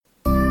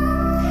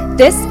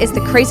This is the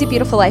Crazy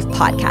Beautiful Life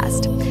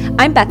podcast.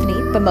 I'm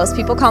Bethany, but most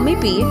people call me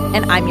B,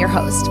 and I'm your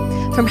host.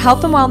 From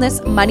health and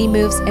wellness, money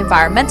moves,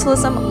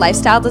 environmentalism,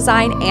 lifestyle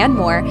design, and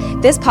more,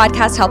 this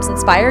podcast helps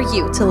inspire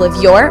you to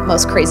live your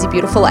most crazy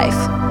beautiful life.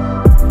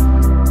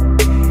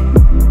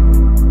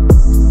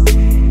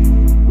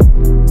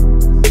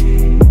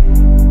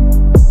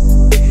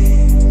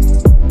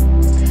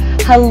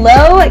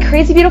 Hello,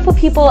 crazy beautiful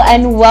people,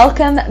 and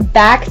welcome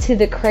back to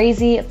the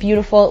Crazy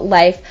Beautiful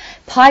Life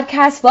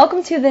podcast.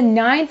 Welcome to the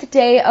 9th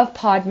day of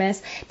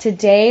Podmas.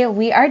 Today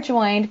we are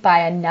joined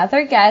by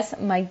another guest.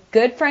 My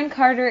good friend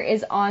Carter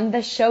is on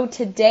the show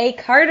today.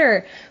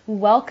 Carter,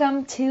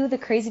 welcome to the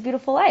Crazy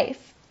Beautiful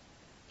Life.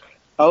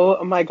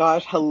 Oh my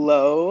gosh,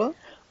 hello.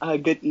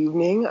 Good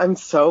evening. I'm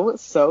so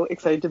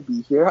excited to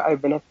be here.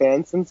 I've been a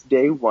fan since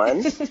day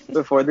one.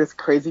 Before this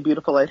Crazy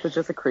Beautiful Life was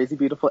just a crazy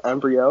beautiful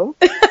embryo.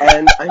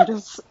 And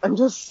I'm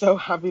just so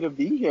happy to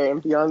be here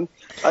and be on,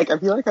 I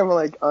feel like I'm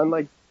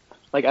on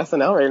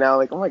SNL right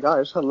now. Oh my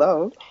gosh,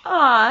 hello.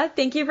 Aw,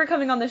 thank you for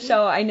coming on the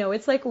show. I know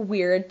it's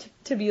weird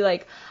to be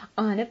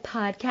on a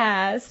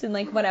podcast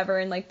and whatever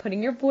and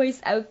putting your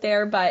voice out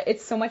there, but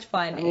it's so much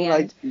fun.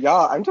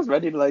 I'm just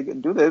ready to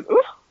do this.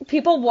 Ooh.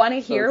 People want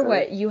to hear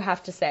what you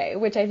have to say,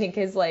 which I think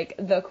is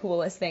the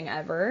coolest thing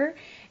ever.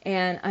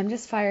 And I'm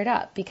just fired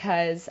up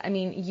because,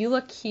 you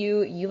look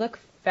cute, you look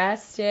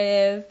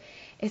festive.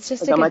 It's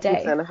just a good day. I got my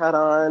cute Santa hat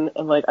on,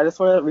 and I just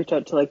want to reach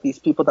out to these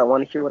people that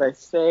want to hear what I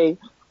say.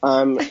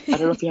 I don't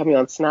know if you have me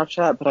on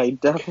Snapchat, but I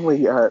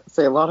definitely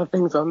say a lot of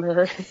things on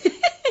there.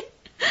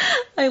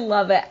 I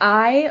love it.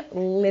 I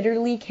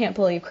literally can't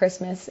believe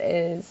Christmas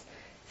is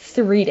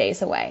 3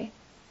 days away.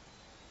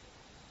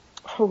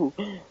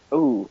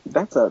 Oh,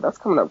 that's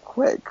coming up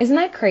quick. Isn't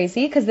that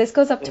crazy? Because this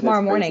goes up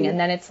tomorrow morning, and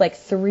then it's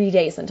 3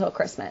 days until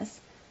Christmas.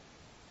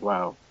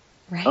 Wow.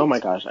 Right? Oh my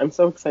gosh, I'm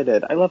so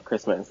excited. I love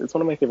Christmas. It's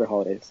one of my favorite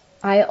holidays.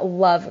 I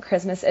love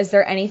Christmas. Is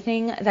there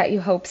anything that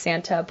you hope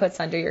Santa puts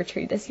under your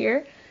tree this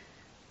year?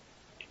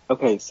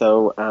 Okay,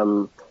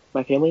 so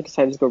my family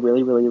decided to go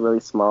really, really, really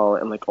small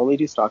and only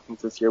do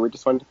stockings this year. We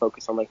just wanted to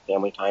focus on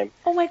family time.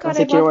 Oh my god,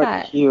 I love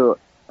that. Cute.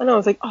 I know,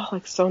 I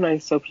was so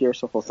nice, so pure,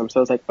 so wholesome. So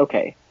I was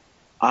okay,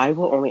 I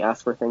will only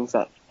ask for things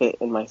that fit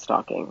in my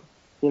stocking.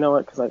 You know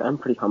what? Because I'm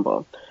pretty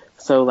humble.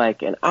 So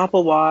an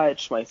Apple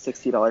Watch, my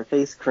 $60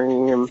 face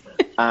cream,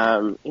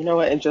 you know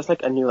what? And just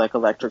a new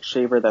electric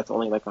shaver that's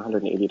only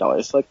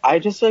 $180. So I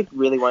just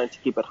really wanted to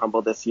keep it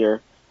humble this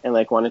year and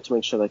wanted to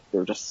make sure they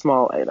were just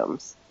small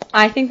items.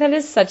 I think that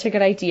is such a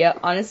good idea.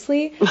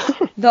 Honestly,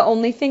 the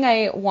only thing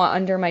I want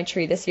under my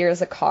tree this year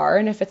is a car,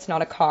 and if it's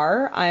not a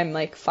car, I'm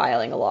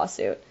filing a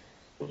lawsuit.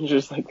 You're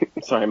just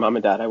sorry, Mom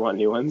and Dad, I want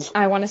new ones.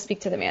 I want to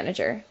speak to the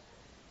manager.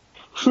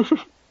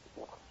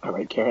 All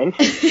right, Karen.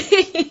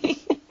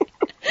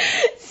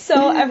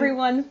 So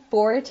everyone,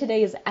 for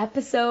today's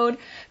episode,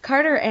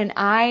 Carter and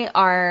I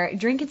are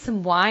drinking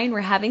some wine.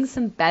 We're having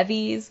some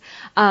bevies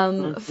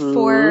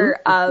for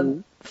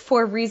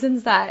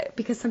reasons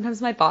because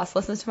sometimes my boss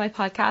listens to my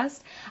podcast.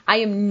 I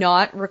am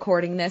not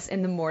recording this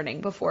in the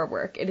morning before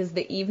work. It is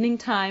the evening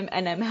time,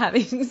 and I'm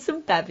having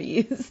some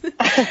bevies.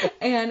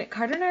 And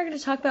Carter and I are going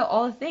to talk about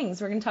all the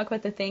things. We're going to talk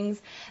about the things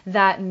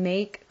that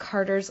make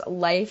Carter's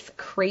life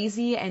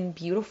crazy and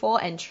beautiful.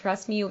 And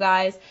trust me, you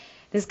guys,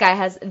 this guy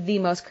has the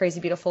most crazy,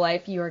 beautiful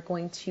life. You are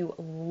going to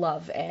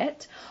love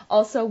it.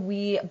 Also,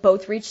 we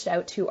both reached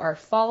out to our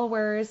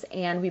followers,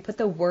 and we put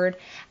the word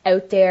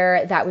out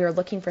there that we were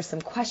looking for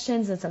some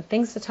questions and some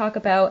things to talk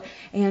about,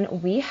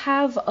 and we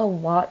have a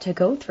lot to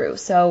go through.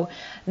 So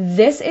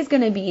this is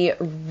going to be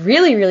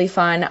really, really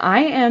fun. I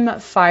am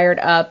fired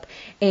up,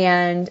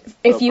 and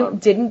if you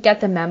didn't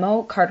get the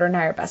memo, Carter and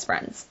I are best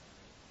friends.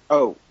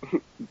 Oh,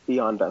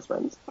 beyond best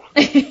friends.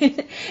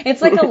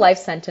 It's a life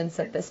sentence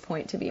at this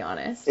point, to be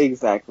honest.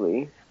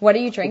 Exactly. What are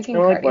you drinking,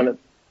 Carter?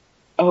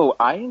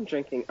 I am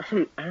drinking, I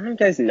don't know if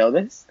you guys know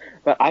this,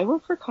 but I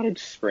work for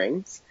Cottage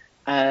Springs.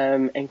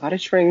 And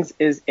Cottage Springs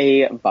is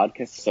a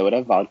vodka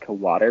soda, vodka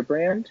water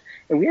brand.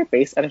 And we are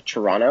based out of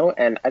Toronto.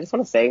 And I just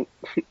want to say,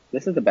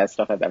 this is the best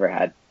stuff I've ever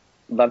had.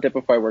 Loved it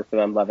before I worked for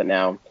them. Love it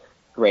now.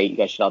 Great. You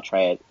guys should all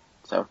try it.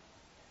 So.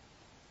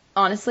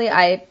 Honestly,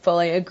 I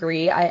fully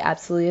agree. I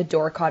absolutely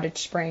adore Cottage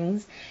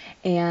Springs.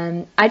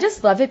 And I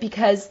just love it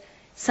because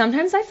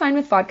sometimes I find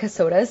with vodka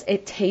sodas,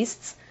 it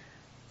tastes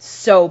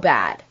so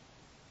bad.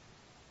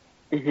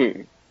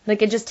 Mm-hmm.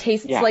 It just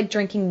tastes like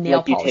drinking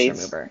nail polish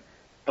remover.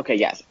 Okay,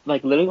 yes.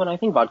 Literally when I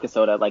think vodka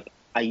soda,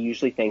 I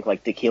usually think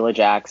Tequila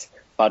Jacks,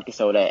 vodka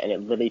soda, and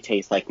it literally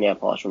tastes like nail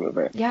polish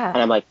remover. Yeah.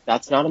 And I'm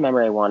that's not a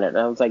memory I wanted. And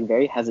I was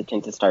very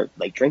hesitant to start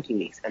drinking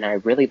these. And I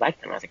really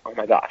liked them. I was oh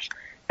my gosh.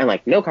 And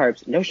no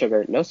carbs, no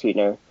sugar, no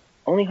sweetener,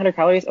 only 100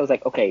 calories. I was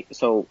okay,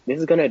 so this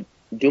is going to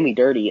do me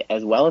dirty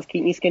as well as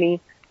keep me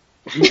skinny.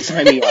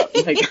 Sign me up.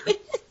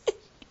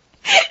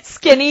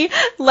 Skinny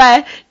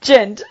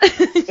legend.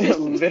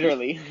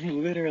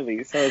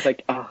 Literally. So I was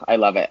I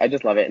love it. I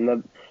just love it.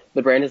 And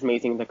the brand is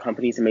amazing. The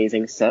company's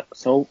amazing.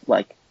 So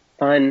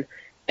fun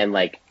and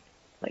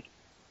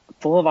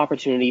full of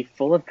opportunity,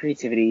 full of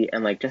creativity,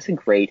 and just a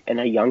great and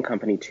a young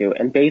company too,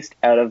 and based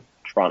out of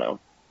Toronto.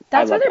 I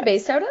That's where love they're that.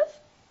 based out of?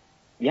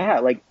 Yeah,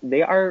 like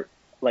they are,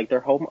 like their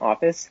home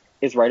office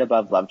is right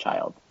above Love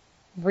Child.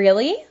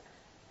 Really?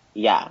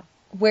 Yeah.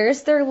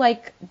 Where's their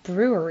like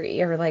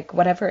brewery or like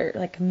whatever,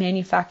 like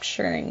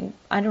manufacturing?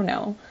 I don't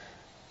know.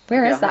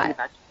 Where Okay, is I'll have to that? get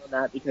back to you on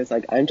that because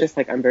like I'm just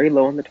like I'm very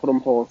low on the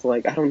totem pole, so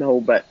like I don't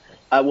know, but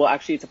well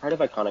actually it's a part of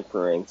Iconic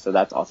Brewing, so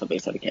that's also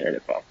based out of Canada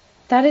as well.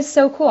 That is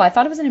so cool. I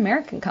thought it was an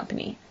American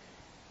company.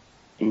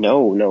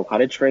 No, no,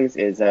 Cottage Springs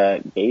is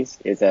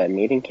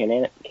made in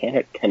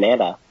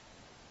Canada.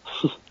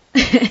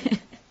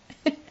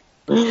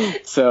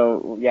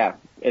 So yeah,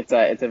 it's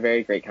a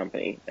very great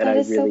company, and That I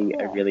is so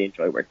I cool. really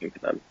enjoy working for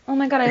them. Oh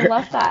my God, I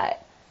love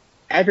that.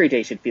 Every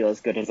day should feel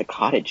as good as a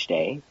cottage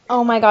day.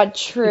 Oh my God,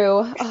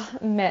 true. Oh,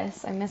 I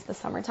miss the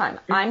summertime.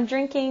 I'm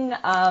drinking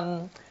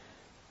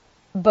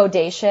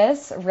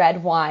Bodacious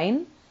red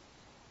wine.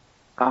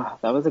 Ah,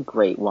 that was a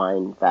great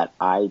wine that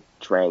I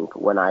drank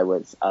when I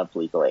was of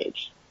legal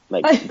age.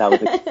 Like that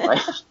was a good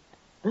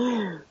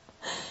wine.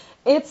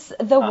 It's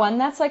the Ah, one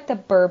that's like the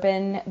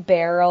bourbon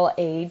barrel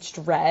aged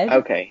red.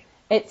 okay.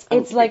 It's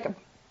Okay. like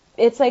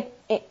it's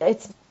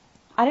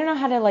I don't know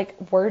how to like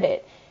word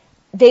it.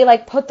 They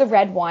like put the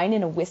red wine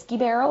in a whiskey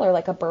barrel or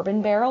like a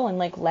bourbon barrel and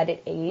like let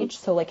it age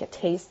so like it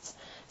tastes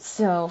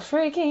so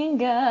freaking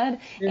good.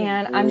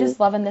 And I'm Mhm. just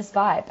loving this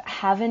vibe.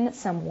 Having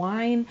some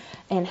wine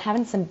and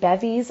having some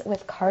bevies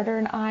with Carter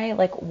and I,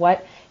 like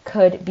what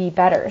could be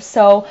better?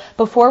 So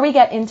before we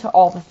get into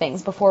all the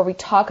things, before we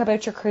talk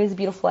about your crazy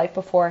beautiful life,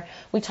 before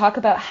we talk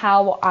about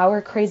how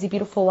our crazy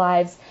beautiful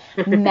lives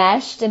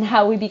meshed and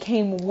how we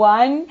became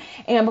one,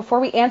 and before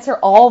we answer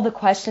all the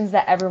questions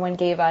that everyone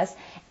gave us,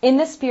 in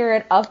the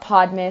spirit of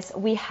Podmas,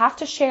 we have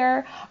to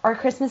share our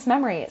Christmas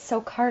memory. So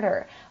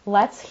Carter,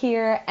 let's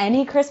hear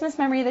any Christmas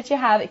memory that you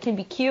have. It can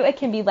be cute, it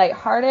can be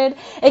lighthearted,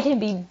 it can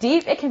be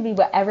deep, it can be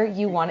whatever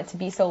you want it to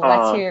be. So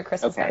let's hear your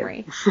Christmas Okay.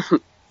 memory.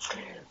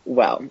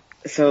 Well,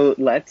 so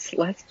let's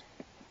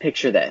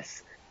picture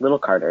this. Little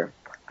Carter.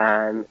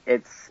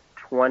 It's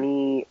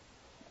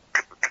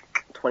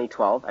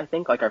 2012, I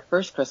think, like our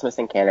first Christmas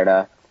in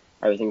Canada.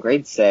 I was in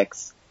grade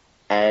 6,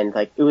 and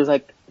like it was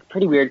like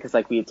pretty weird because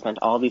like we had spent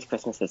all these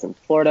Christmases in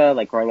Florida,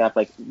 like growing up,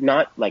 like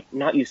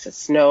not used to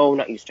snow,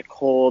 not used to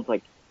cold.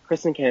 Like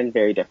Christmas in Canada is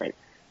very different,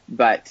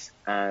 but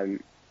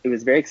it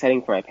was very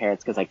exciting for my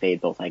parents because like they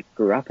both like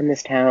grew up in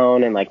this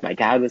town, and like my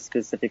dad was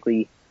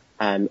specifically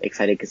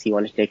excited because he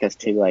wanted to take us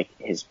to like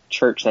his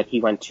church that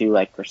he went to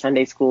like for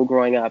Sunday school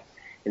growing up.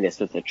 And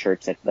this was the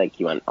church that like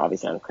he went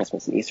obviously on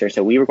Christmas and Easter.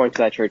 So we were going to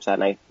that church that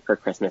night for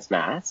Christmas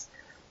Mass.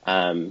 Was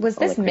On this like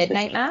Christmas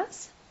midnight Eve.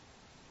 mass?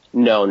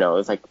 No, no, it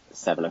was like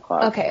 7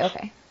 o'clock.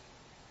 Okay.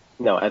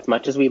 No, as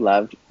much as we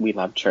love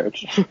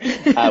church,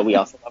 we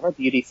also love our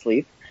beauty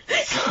sleep.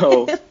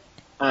 So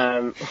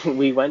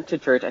we went to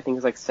church. I think it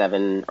was like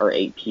 7 or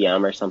 8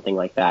 p.m. or something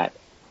like that.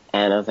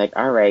 And I was like,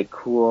 all right,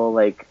 cool.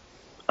 Like,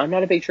 I'm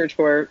not a big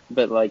churchgoer,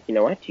 but like, you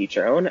know what? Teach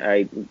your own.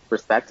 I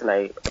respect and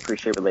I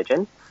appreciate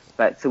religion.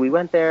 But so we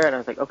went there, and I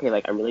was like, okay,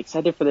 like I'm really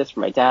excited for this for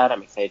my dad.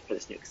 I'm excited for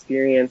this new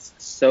experience.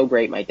 So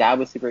great. My dad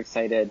was super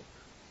excited.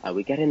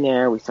 We get in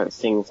there, we start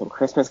singing some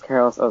Christmas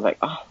carols. I was like,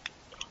 oh,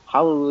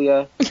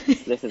 hallelujah,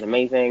 this is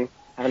amazing,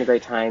 having a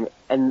great time.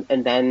 And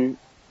then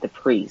the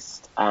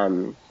priest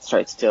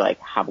starts to like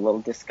have a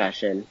little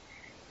discussion,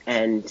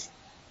 and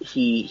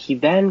he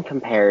then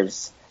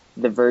compares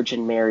the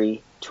Virgin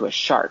Mary to a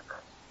shark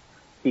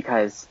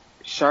because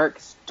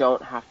sharks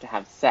don't have to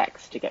have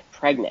sex to get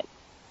pregnant.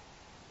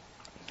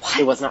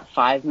 It was not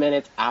 5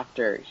 minutes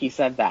after he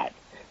said that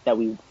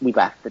we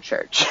left the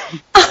church.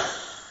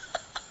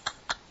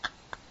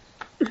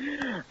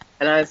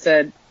 And I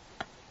said,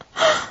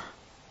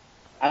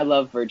 I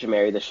love Virgin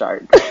Mary the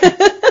shark.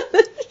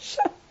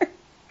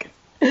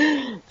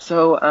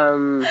 So,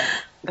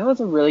 that was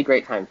a really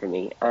great time for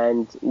me,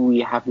 and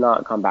we have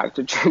not gone back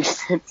to church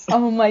since.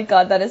 Oh my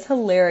God, that is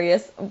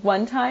hilarious.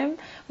 One time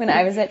when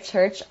I was at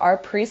church, our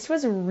priest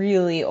was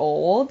really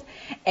old,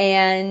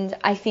 and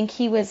I think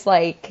he was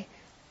like,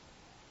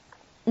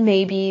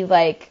 maybe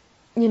like,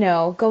 you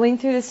know, going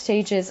through the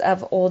stages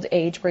of old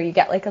age where you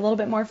get like a little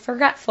bit more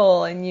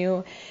forgetful and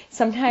you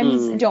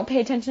sometimes don't pay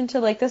attention to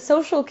like the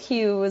social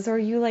cues or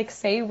you like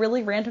say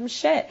really random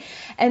shit.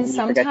 And You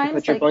forget to sometimes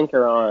put your like,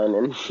 blinker on,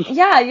 and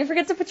yeah, you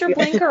forget to put your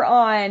blinker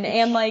on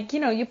and like, you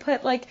know, you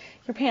put like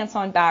your pants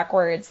on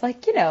backwards,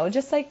 like, you know,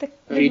 just like or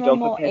the you don't put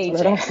normal pants on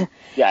at aging. all.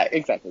 Yeah,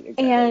 exactly.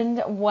 And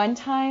not one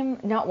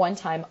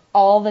time,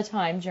 all the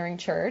time during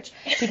church,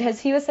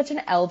 because he was such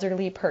an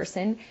elderly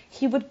person,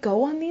 he would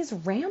go on these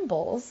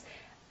rambles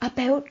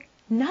about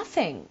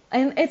nothing.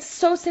 And it's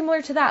so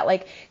similar to that,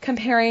 like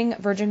comparing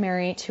Virgin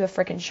Mary to a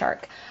freaking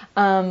shark.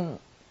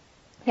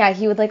 Yeah,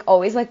 he would like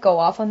always like go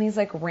off on these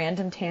like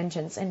random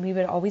tangents, and we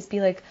would always be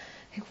like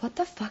what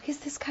the fuck is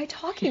this guy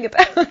talking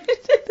about? Like,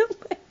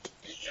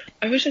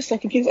 I was just so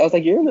confused. I was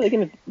like, you're really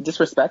gonna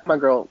disrespect my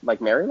girl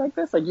like Mary like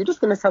this? Like, you're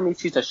just gonna tell me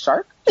she's a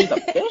shark? She's a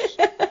fish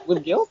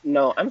with gills?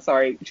 No, I'm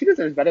sorry. She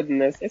deserves better than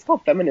this. It's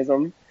called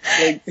feminism.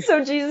 Like,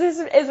 so Jesus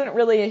isn't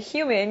really a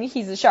human.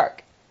 He's a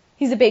shark.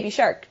 He's a baby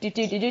shark.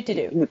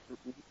 Do.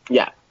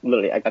 Yeah,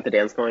 literally, I got the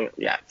dance going.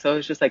 Yeah, so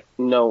it's just like,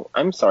 no,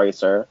 I'm sorry,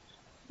 sir.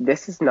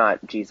 This is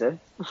not Jesus.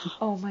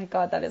 Oh my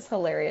God, that is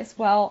hilarious.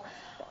 Well,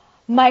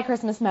 my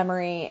Christmas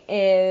memory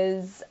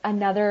is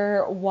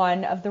another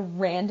one of the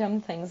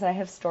random things that I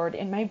have stored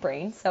in my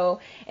brain. So,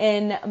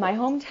 in my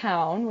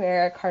hometown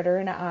where Carter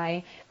and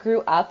I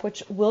grew up,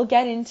 which we'll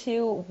get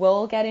into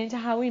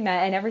how we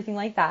met and everything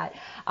like that.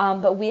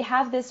 But we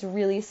have this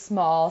really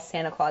small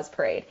Santa Claus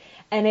parade,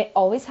 and it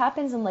always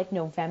happens in like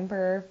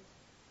November.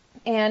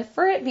 And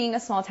for it being a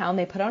small town,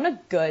 they put on a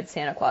good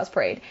Santa Claus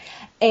parade.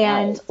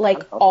 And Nice. like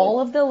I'm helping. all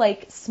of the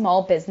like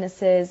small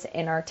businesses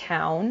in our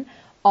town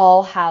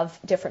all have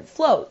different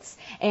floats.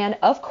 And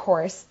of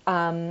course,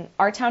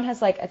 our town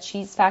has like a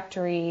cheese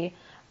factory,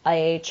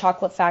 a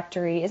chocolate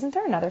factory. Isn't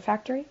there another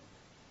factory?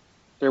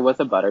 There was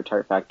a butter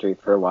tart factory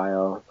for a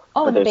while,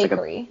 Oh, but and the there's like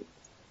bakery.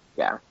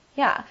 yeah.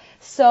 Yeah.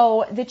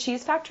 So the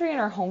cheese factory in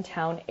our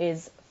hometown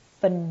is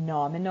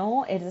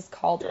phenomenal. It is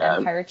called Yeah.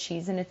 Empire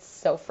Cheese, and it's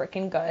so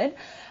freaking good.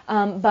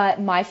 But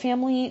my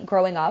family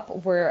growing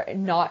up were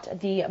not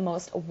the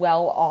most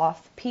well-off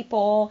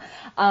people.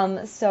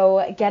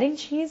 So getting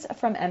cheese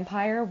from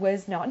Empire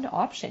was not an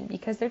option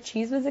because their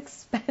cheese was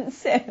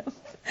expensive.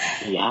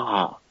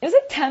 Yeah. It was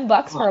like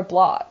 $10 for a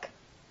block.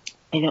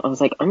 I know. I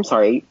was like, I'm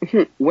sorry.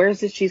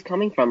 Where's this cheese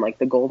coming from? Like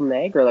the golden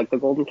egg or like the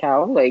golden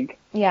cow? Like,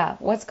 Yeah,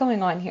 what's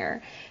going on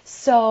here?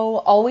 So,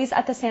 always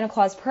at the Santa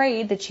Claus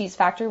parade, the cheese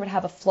factory would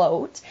have a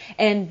float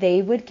and they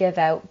would give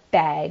out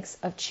bags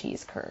of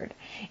cheese curd.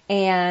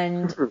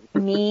 And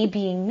me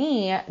being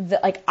me,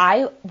 like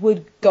I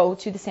would go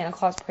to the Santa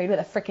Claus parade with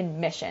a freaking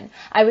mission.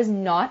 I was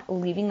not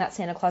leaving that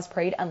Santa Claus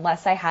parade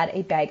unless I had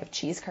a bag of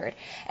cheese curd.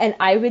 And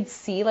I would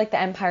see like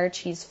the Empire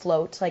cheese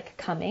float like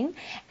coming,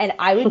 and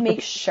I would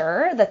make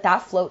sure that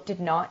that float did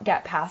not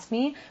get past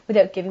me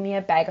without giving me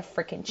a bag of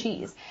freaking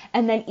cheese.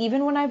 And then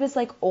even when I was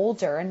like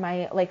older and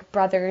my like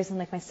brothers and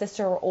like my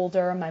sister were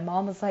older and my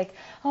mom was like,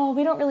 oh,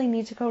 we don't really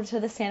need to go to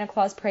the Santa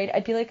Claus parade,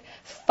 I'd be like,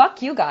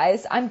 fuck you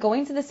guys, I'm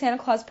going to the Santa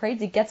Claus parade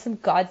to get some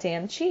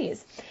goddamn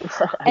cheese.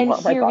 I And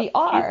want my here we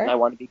box of cheese and I are.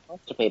 want to be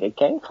constipated,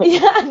 okay?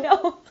 Yeah,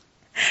 no.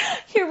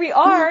 Here we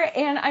are,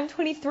 and I'm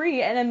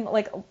 23 and I'm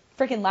like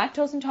freaking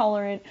lactose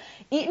intolerant,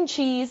 eating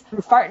cheese,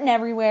 farting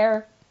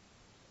everywhere,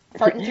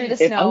 farting through the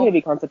If I'm gonna snow.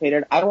 be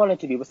constipated, I want it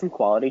to be with some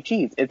quality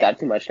cheese. Is that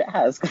too much to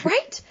ask?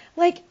 Right?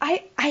 Like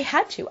I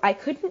had to. I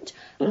couldn't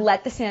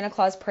let the Santa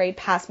Claus parade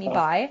pass me Oh,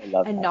 by I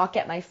love and that. not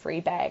get my free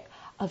bag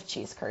of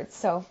cheese curds.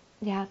 So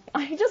yeah,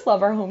 I just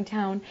love our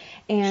hometown.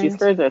 Cheese And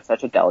curds are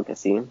such a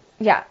delicacy.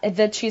 yeah,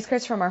 the cheese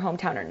curds from our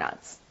hometown are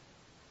nuts.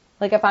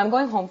 Like if I'm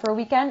going home for a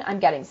weekend, I'm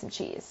getting some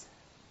cheese.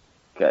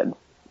 Good.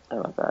 I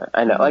love that.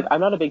 I know, like,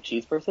 I'm not a big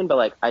cheese person, but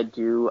like, I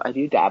do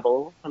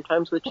dabble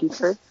sometimes with cheese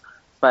curds.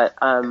 But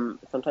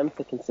sometimes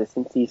the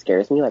consistency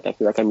scares me. Like, I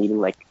feel like I'm eating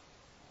like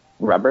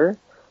rubber,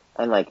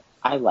 and like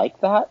I like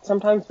that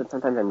sometimes, but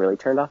sometimes I'm really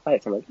turned off by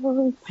it. So I'm like,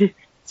 oh.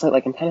 So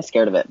like I'm kind of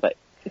scared of it, but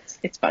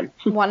it's fun.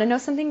 Want to know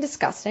something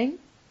disgusting?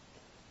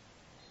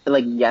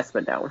 Like yes,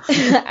 but no.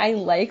 I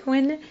like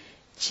when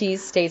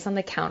cheese stays on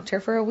the counter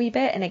for a wee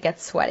bit and it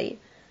gets sweaty.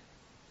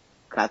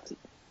 That's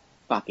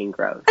fucking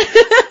gross.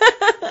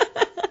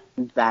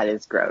 That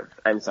is gross.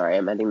 I'm sorry.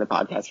 I'm ending the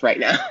podcast right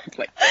now.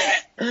 Like,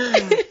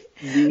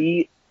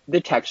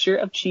 the texture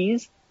of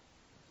cheese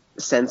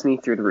sends me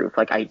through the roof.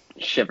 Like I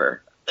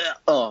shiver.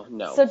 Oh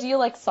no, So do you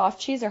like soft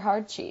cheese or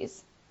hard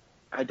cheese?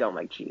 I don't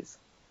like cheese.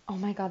 Oh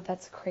my God,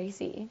 that's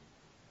crazy.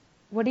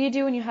 What do you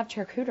do when you have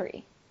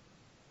charcuterie?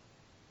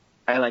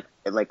 I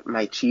like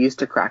my cheese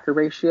to cracker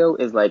ratio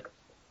is like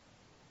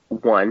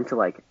 1 to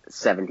like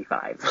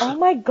 75. Oh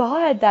my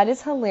God, that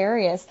is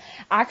hilarious.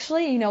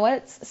 Actually, you know what?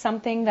 It's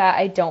something that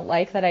I don't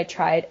like that I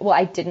tried. Well,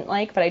 I didn't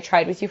like, but I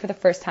tried with you for the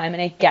first time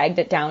and I gagged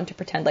it down to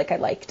pretend like I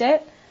liked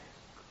it.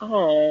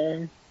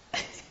 Oh.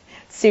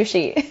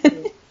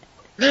 Sushi.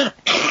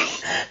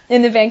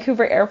 In the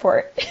Vancouver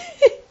airport.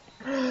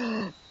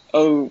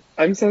 Oh,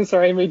 I'm so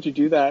sorry I made you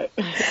do that.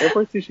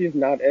 Airport sushi is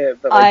not it,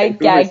 but like I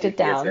Vancouver gagged it sushi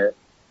down. is it.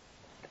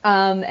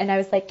 And I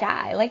was like,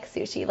 yeah, I like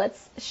sushi.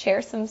 Let's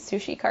share some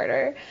sushi,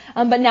 Carter.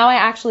 But now I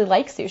actually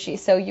like sushi,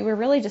 so you were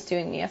really just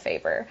doing me a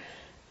favor.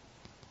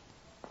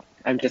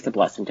 I'm just a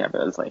blessing to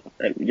everyone's life.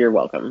 You're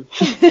welcome.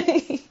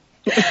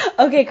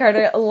 Okay,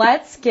 Carter,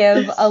 let's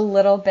give a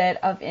little bit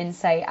of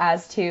insight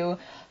as to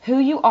who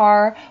you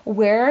are,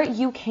 where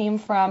you came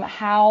from,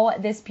 how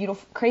this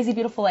beautiful, crazy,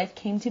 beautiful life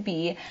came to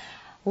be.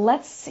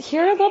 Let's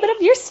hear a little bit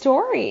of your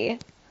story.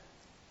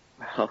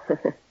 Well,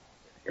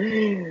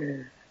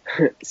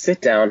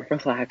 sit down,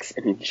 relax,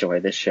 and enjoy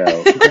the show.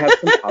 Grab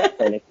some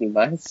popcorn if you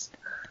must.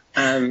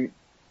 It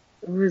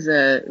was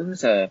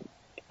a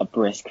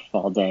brisk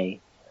fall day.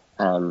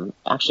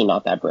 Actually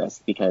not that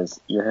brisk because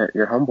your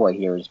homeboy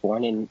here was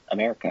born in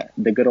America,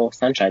 the good old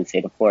sunshine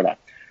state of Florida.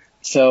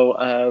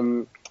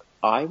 So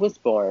I was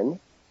born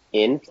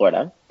in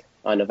Florida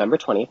on November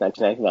 20th,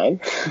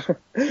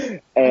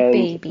 1999. And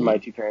Baby. my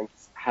two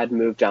parents had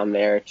moved down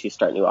there to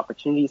start new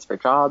opportunities for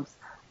jobs.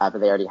 But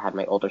they already had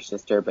my older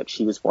sister, but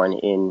she was born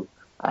in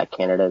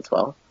Canada as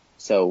well.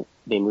 So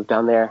they moved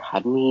down there,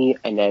 had me,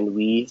 and then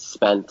we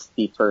spent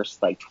the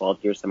first like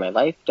 12 years of my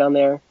life down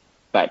there.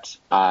 But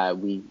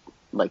we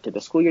like did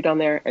the school year down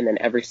there, and then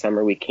every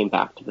summer we came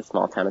back to the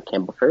small town of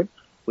Campbellford,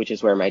 which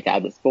is where my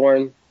dad was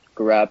born,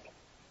 grew up,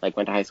 like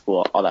went to high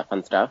school, all that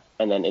fun stuff.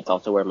 And then it's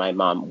also where my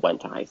mom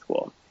went to high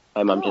school.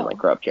 My mom didn't like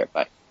grow up here,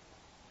 but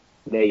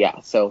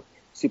so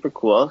super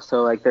cool.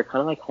 So like they're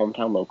kind of like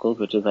hometown locals,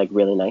 which is like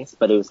really nice.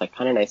 But it was like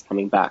kind of nice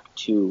coming back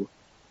to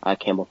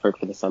Campbellford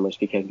for the summers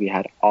because we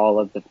had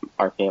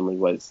our family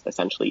was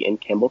essentially in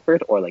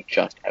Campbellford or like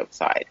just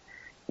outside.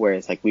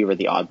 Whereas like we were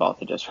the oddball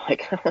to just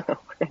like, we're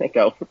gonna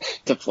go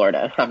to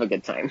Florida and have a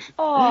good time.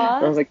 Aww.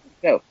 And I was like,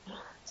 no.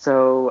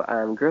 So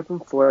grew up in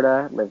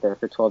Florida, lived there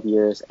for 12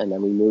 years, and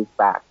then we moved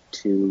back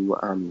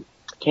to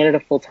Canada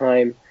full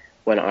time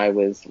when I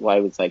was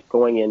like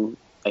going in.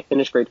 I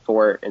finished grade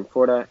 4 in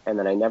Florida, and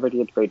then I never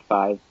did grade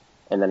 5,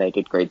 and then I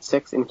did grade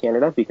 6 in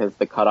Canada because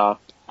the cutoff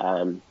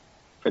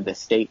for the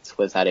States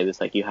was that it was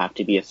like you have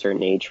to be a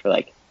certain age for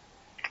like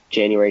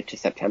January to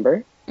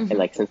September, and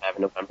like since I have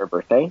a November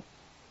birthday,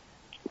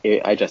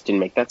 I just didn't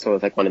make that, so I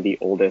was like one of the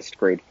oldest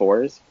grade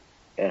 4s,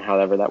 and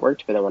however that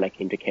worked. But then when I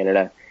came to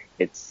Canada,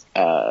 it's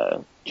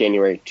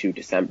January to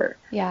December.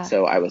 Yeah.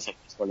 So I was like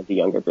just one of the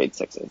younger grade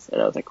 6s,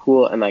 and I was like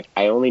cool, and like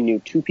I only knew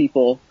 2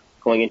 people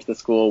going into the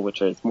school, which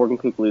is Morgan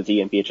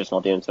Kukuluzzi and Beatrice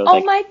Muldoon. So I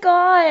was my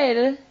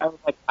God. I was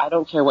like, I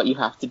don't care what you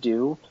have to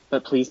do,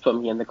 but please put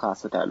me in the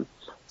class with them.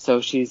 So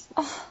she's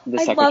the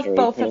secretary. I love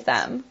both of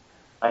them.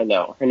 I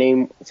know. Her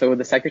name, so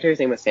the secretary's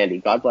name was Sandy.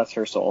 God bless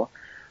her soul.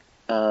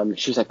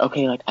 She was like,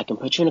 okay, like I can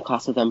put you in a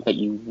class with them, but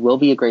you will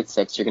be a grade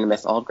 6. You're going to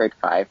miss all of grade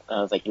 5. And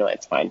I was like, you know what,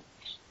 it's fine.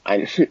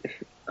 I'm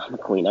a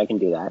queen. I can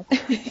do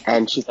that.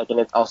 And she's like, and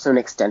it's also an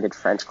extended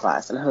French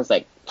class. And I was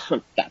like,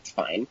 that's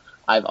fine.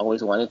 I've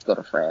always wanted to go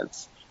to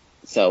France.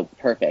 So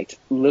perfect.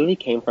 Literally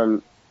came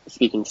from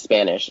speaking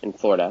Spanish in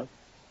Florida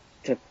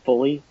to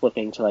fully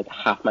flipping to like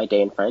half my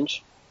day in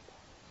French.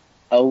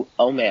 Oh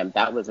man,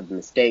 that was a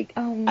mistake.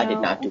 Oh, no. I did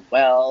not do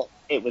well.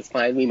 It was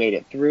fine. We made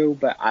it through,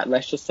 but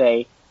let's just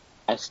say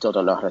I still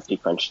don't know how to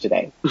speak French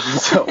today.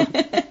 So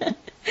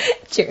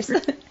cheers.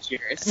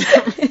 Cheers.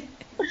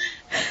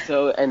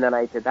 So, and then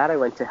I did that. I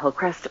went to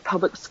Hillcrest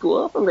Public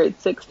School from grade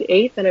 6 to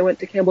 8. Then I went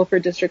to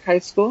Campbellford District High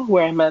School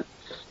where I met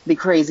the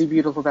crazy,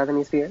 beautiful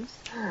Bethany Spears.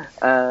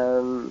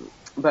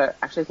 But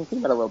actually, I think we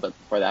met a little bit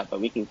before that,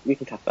 but we can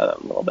talk about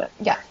that a little bit.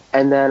 Yeah.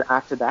 And then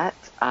after that,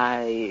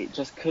 I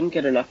just couldn't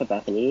get enough of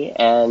Bethany,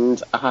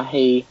 and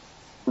I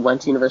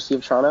went to University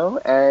of Toronto,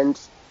 and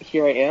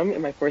here I am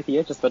in my 4th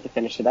year, just about to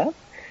finish it up.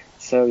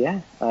 So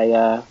yeah,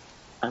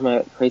 I'm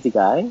a crazy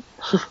guy.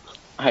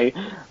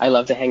 I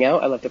love to hang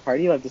out. I love to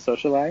party. I love to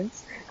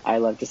socialize. I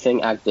love to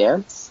sing, act,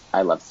 dance.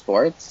 I love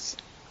sports.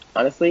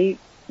 Honestly,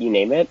 you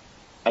name it,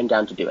 I'm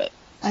down to do it.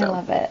 So. I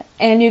love it.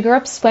 And you grew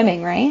up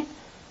swimming, right?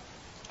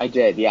 I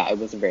did, yeah. I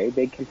was a very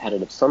big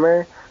competitive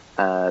swimmer.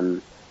 I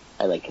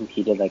like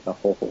competed like a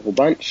whole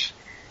bunch.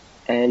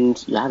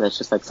 And yeah, that's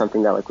just like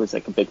something that like was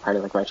like a big part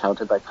of like my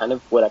childhood. Like kind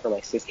of whatever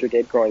my sister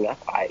did growing up,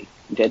 I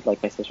did.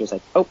 Like my sister was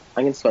like, "Oh,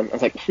 I can swim." I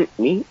was like,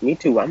 me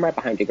too. I'm right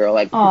behind you, girl.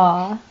 Like,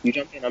 aww, you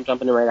jump in, I'm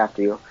jumping in right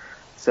after you.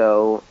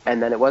 So,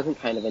 and then it wasn't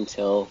kind of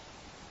until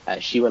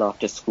she went off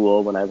to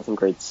school when I was in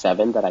grade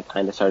 7 that I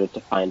kind of started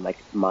to find like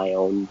my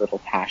own little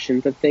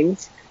passions of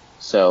things.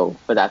 So,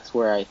 but that's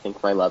where I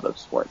think my love of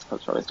sports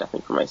comes from, is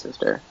definitely from my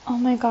sister. Oh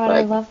my God,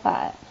 like, I love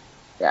that.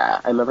 Yeah,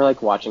 I remember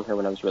like watching her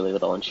when I was really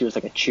little, and she was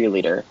like a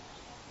cheerleader,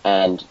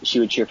 and she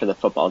would cheer for the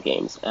football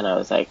games, and I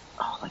was like,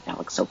 oh, like that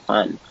looks so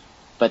fun.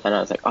 But then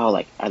I was like, oh,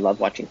 like I love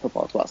watching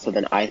football as well. So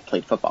then I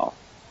played football,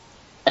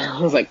 and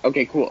I was like,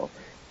 okay, cool.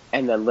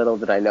 And then little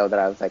did I know that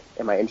I was like,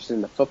 am I interested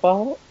in the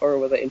football, or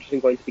was I interested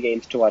in going to the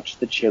games to watch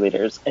the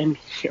cheerleaders? And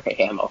here I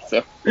am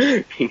also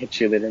being a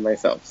cheerleader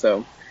myself.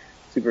 So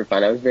super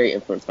fun. I was very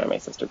influenced by my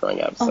sister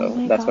growing up,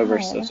 so that's why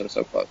we're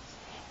so close.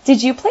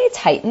 Did you play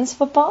Titans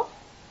football?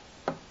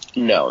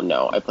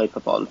 No. I played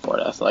football in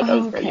Florida, so like I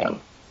was very young.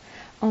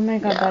 Oh my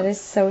God, that is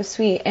so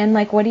sweet. And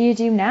like, what do you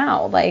do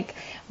now? Like,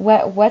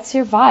 what's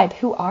your vibe?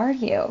 Who are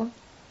you?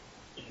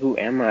 Who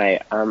am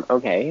I?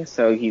 Okay,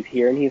 so he's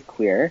here and he's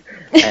queer,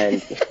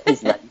 and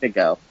he's ready to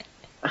go.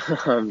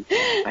 I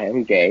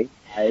am gay.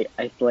 I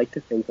like to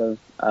think of,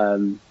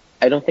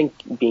 I don't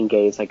think being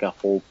gay is like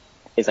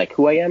is like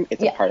who I am.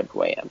 It's a part of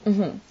who I am.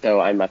 Mm-hmm. So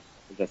I'm not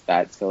just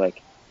that. So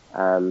like,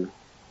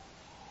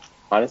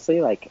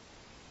 honestly, like,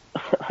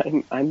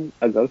 I'm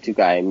a go-to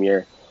guy. I'm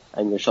your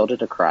shoulder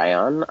to cry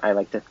on. I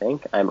like to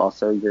think I'm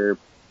also your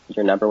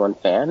number one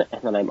fan,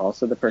 and then I'm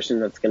also the person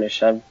that's going to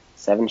shove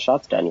 7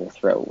 shots down your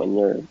throat when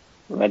you're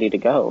ready to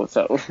go.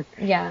 So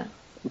yeah.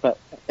 But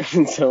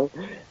so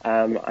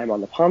I'm on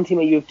the pom team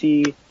at U of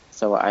T,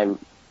 so I'm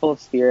full of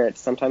spirit.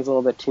 Sometimes a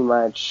little bit too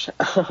much,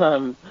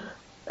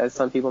 as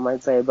some people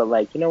might say. But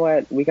like, you know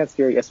what? We got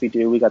spirit. Yes, we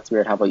do. We got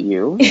spirit. How about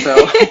you?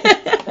 So.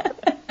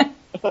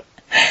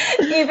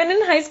 Even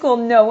in high school,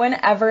 no one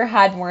ever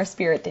had more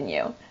spirit than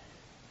you.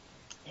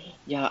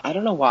 Yeah, I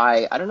don't know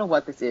why. I don't know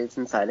what this is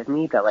inside of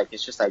me that, like,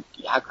 it's just like,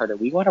 yeah, Carter,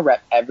 we want to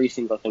rep every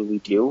single thing we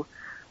do.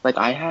 Like,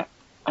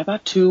 I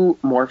bought 2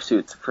 morph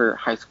suits for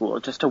high school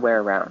just to wear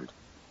around.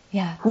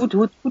 Yeah. Who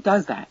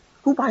does that?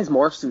 Who buys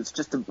morph suits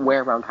just to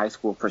wear around high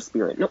school for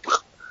spirit? No,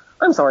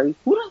 I'm sorry.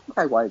 Who do I think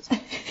I was?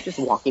 Just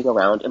walking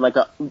around and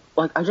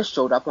I just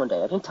showed up one day.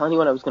 I didn't tell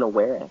anyone I was gonna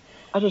wear it.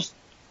 I just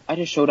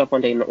showed up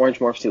one day in an orange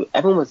morph suit.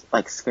 Everyone was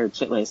like scared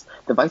shitless.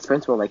 The vice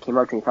principal like came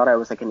up to me, thought I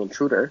was like an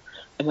intruder,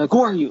 and like,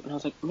 who are you? And I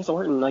was like, Miss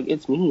Orton, like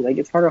it's me. Like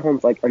it's part of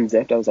home's like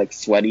unzipped. I was like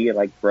sweaty and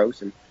like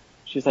gross, and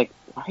she was like,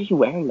 why are you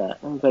wearing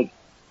that? And I was like,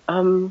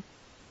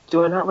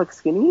 do I not look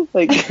skinny?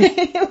 Like,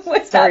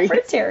 was sorry. that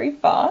for Terry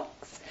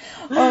Fox?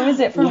 Or was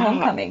it for Yeah.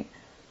 homecoming?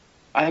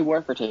 I wore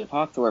it for Terry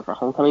Fox, I wore it for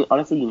homecoming.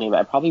 Honestly, you name it.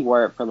 I probably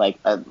wore it for like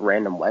a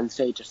random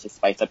Wednesday just to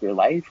spice up your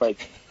life.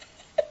 Like,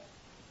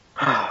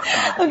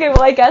 Okay,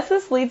 well, I guess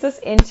this leads us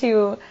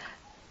into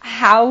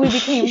how we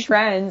became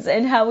friends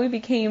and how we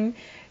became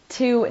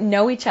to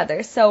know each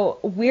other. So,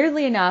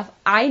 weirdly enough,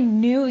 I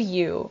knew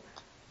you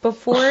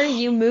before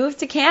you moved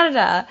to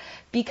Canada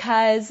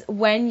because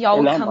when y'all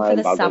And would that come for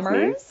the mind boggles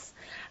me.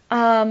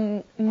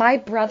 summers,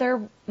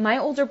 my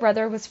older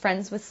brother was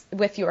friends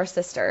with your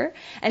sister,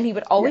 and he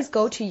would always Yes.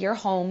 go to your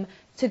home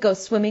to go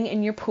swimming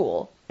in your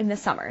pool in the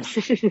summers.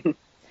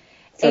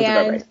 Sounds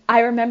about And right. I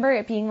remember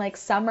it being like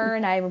summer,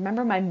 and I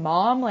remember my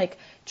mom like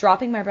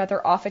dropping my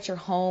brother off at your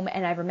home,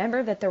 and I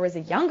remember that there was a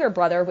younger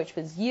brother, which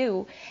was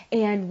you,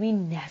 and we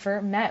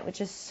never met,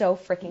 which is so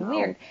freaking No,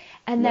 weird.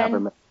 And never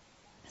then met.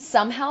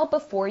 somehow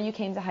before you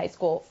came to high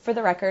school, for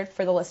the record,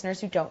 for the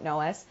listeners who don't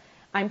know us,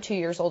 I'm 2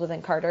 years older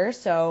than Carter,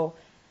 so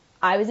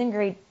I was in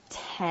grade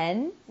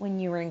 10 when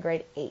you were in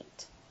grade 8.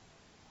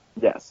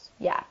 Yes.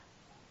 Yeah.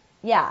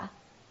 Yeah.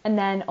 And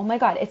then, oh my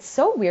God, it's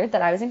so weird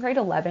that I was in grade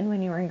 11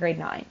 when you were in grade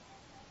 9.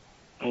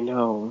 I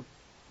know.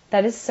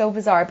 That is so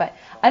bizarre, but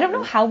I don't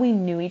know how we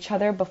knew each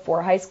other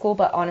before high school,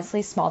 but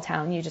honestly, small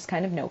town, you just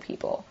kind of know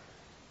people.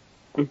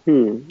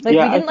 Mm-hmm. Like,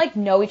 Yeah, we didn't, like,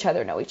 know each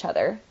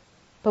other,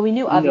 but we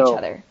knew of each No.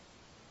 other.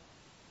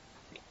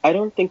 I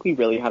don't think we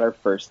really had our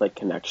first like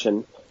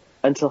connection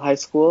until high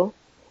school.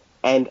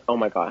 And oh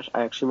my gosh,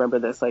 I actually remember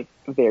this like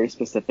very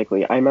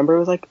specifically. I remember it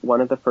was like one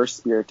of the first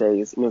spirit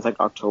days, and it was like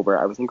October.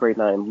 I was in grade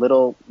 9,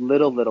 little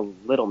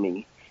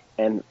me,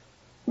 and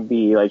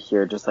B like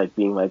here just like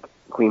being like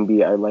Queen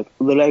Bee. I like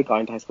literally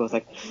got into high school. I was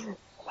like,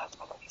 that's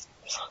my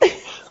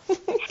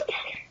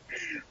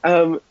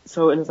Spears.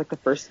 So it was like the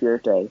first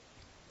spirit day,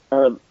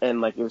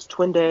 and like it was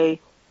twin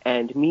day,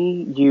 and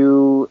me,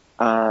 you,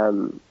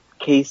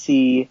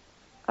 Casey,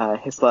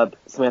 Hislop,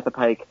 Samantha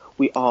Pike,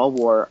 we all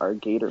wore our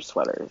Gator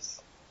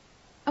sweaters.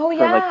 Oh, For,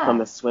 yeah. like from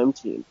the swim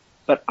team,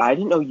 but I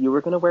didn't know you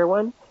were gonna wear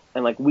one,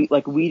 and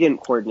we didn't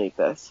coordinate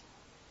this,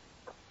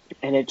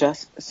 and it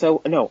just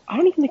no, I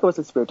don't even think it was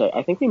a spirit day.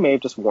 I think we may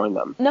have just worn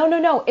them.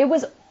 No. It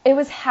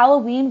was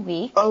Halloween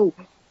week. Oh,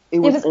 it It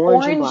was was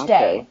orange and Orange black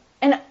Day.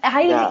 And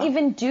I Yeah. didn't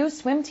even do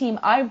swim team.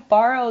 I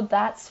borrowed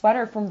that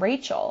sweater from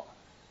Rachel.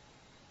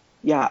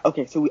 Yeah,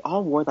 okay, so we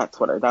all wore that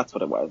sweater. That's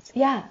what it was.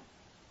 Yeah.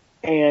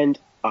 And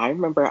I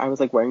remember I was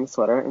like wearing the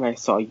sweater, and I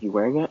saw you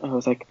wearing it, and I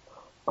was like,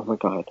 oh my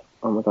god,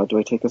 do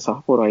I take this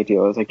off? What do I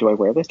do? I was like, do I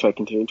wear this? Do I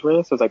continue to wear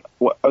this? I was like,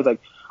 what?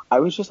 I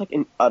was just like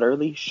in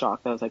utterly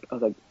shocked. I was like,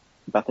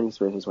 Bethany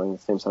Spears is wearing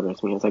the same sweater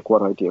as me. I was like, what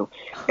do I do?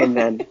 And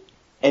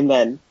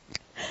then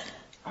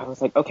I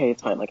was like, okay,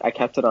 it's fine. Like I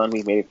kept it on.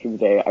 We made it through the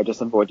day. I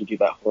just avoided you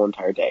that whole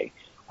entire day.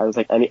 I was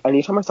like,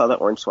 anytime I saw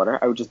that orange sweater,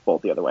 I would just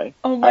bolt the other way.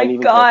 Oh I my didn't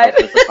even God.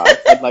 care if I was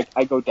for class.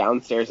 I'd go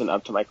downstairs and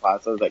up to my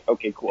class. I was like,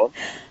 okay, cool.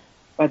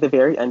 At the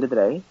very end of the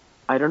day,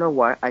 I don't know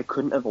why I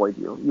couldn't avoid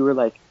you. You were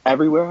like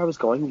everywhere I was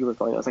going, you were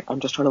going. I was like, I'm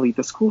just trying to leave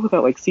the school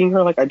without like seeing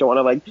her. Like I don't want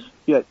to like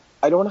be like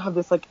I don't want to have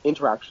this like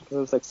interaction because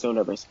I was like so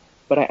nervous.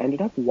 But I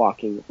ended up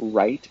walking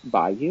right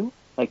by you.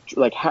 My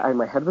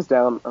head was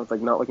down. I was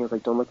like not looking. I was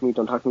like, don't look at me,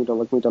 don't talk to me, don't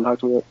look at me, don't talk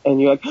to me. And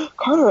you're like,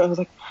 Carter. I was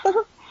like,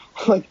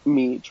 like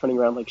me turning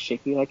around like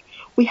shaking, like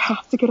we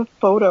have to get a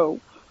photo.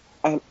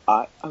 And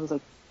I was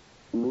like,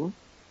 me?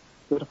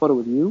 Get a photo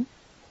with you?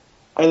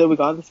 And then we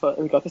got this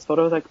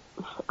photo. I was like,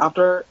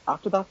 after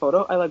that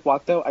photo, I like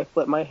walked out. I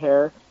flipped my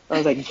hair. I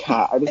was like,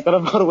 yeah, I just got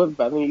a photo with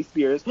Bethany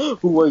Spears.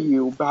 Who are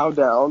you? Bow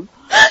down.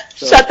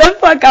 So, Shut the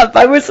fuck up.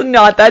 I was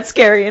not that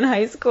scary in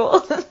high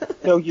school.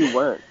 no, you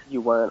weren't.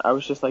 I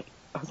was just like,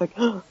 it's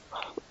Bethany.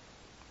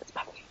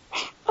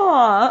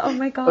 Aw, oh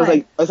my God. I was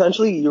like,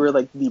 essentially, you were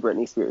like the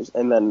Britney Spears,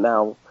 and then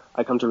now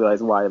I come to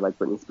realize why I like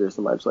Britney Spears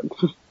so much. Like,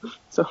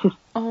 so.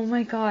 Oh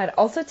my God.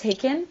 Also,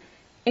 Taken,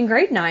 in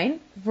grade 9,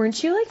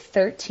 weren't you like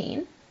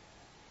 13?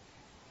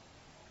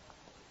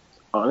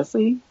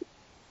 Honestly,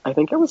 I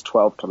think I was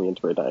 12 coming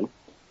into grade 9.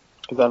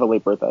 Because I have a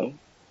late birthday.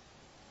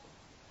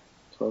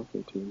 12,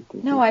 13,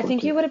 13, No, I 14.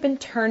 think you would have been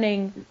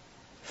turning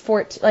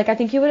 14. Like, I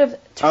think you would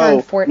have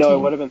turned 14. No, it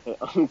would have been...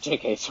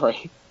 JK,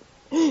 sorry.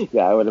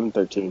 Yeah, I would have been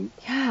 13.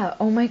 Yeah,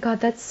 oh my God,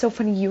 that's so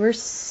funny. You were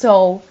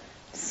so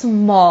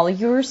small.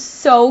 You were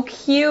so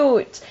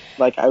cute.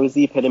 Like, I was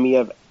the epitome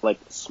of, like,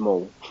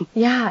 small.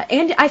 Yeah,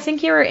 and I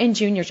think you were in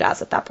junior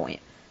jazz at that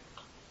point.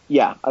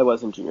 Yeah, I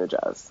was in junior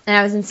jazz. And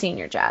I was in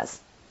senior jazz.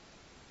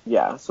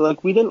 Yeah, so,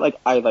 like, we didn't, like,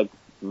 I, like,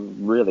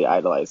 really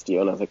idolized you,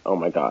 and I was like, oh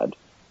my god.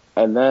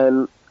 And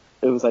then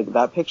it was like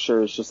that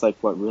picture is just like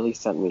what really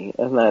sent me.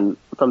 And then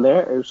from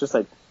there, it was just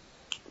like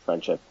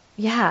friendship.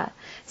 Yeah.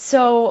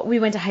 So we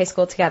went to high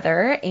school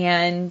together,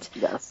 and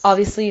Yes.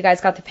 obviously you guys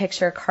got the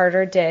picture.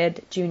 Carter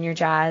did junior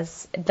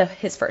jazz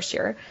his first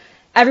year.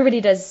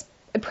 Everybody does,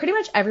 pretty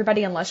much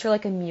everybody, unless you're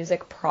like a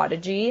music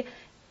prodigy,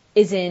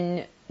 is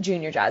in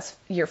junior jazz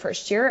your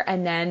first year.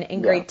 And then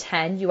in grade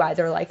 10, you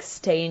either like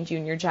stay in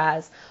junior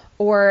jazz,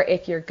 or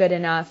if you're good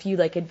enough, you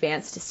like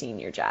advance to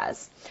senior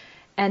jazz.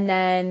 And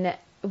then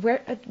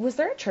was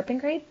there a trip in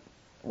grade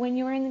when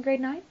you were in the grade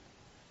 9?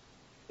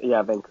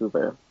 Yeah,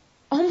 Vancouver.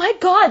 Oh my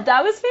God,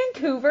 that was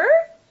Vancouver?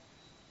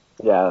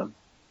 Yeah.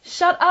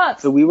 Shut up.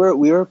 So we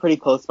were pretty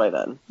close by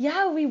then.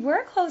 Yeah, we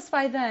were close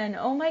by then.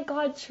 Oh my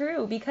God,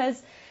 true.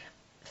 Because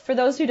for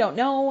those who don't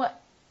know,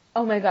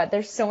 oh my God,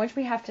 there's so much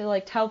we have to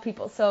like tell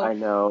people. So I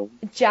know.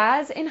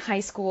 jazz in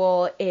high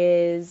school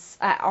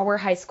our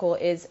high school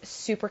is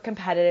super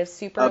competitive,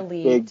 super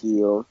elite. Big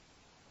deal.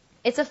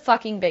 It's a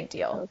fucking big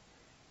deal.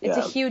 It's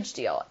a huge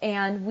deal.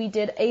 And we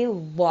did a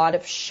lot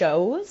of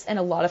shows and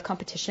a lot of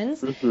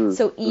competitions. Mm-hmm.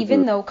 So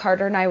even though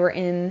Carter and I were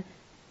in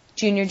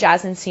junior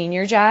jazz and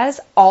senior jazz,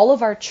 all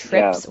of our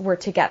trips were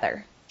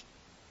together.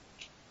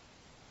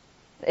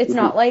 It's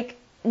not like,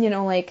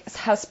 like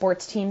how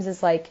sports teams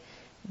is like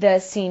the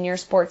senior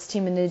sports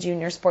team and the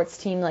junior sports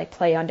team like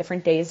play on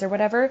different days or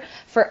whatever.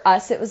 For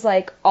us, it was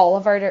like all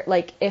of our,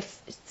 like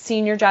if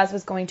senior jazz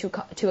was going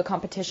to a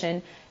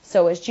competition,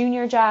 so was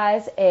junior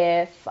jazz.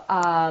 If,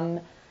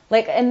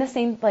 and the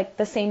same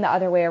the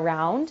other way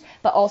around,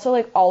 but also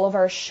like all of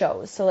our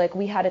shows. So like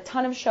we had a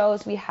ton of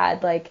shows. We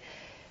had like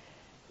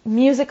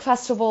music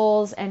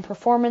festivals and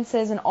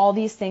performances and all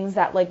these things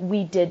that like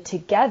we did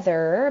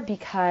together,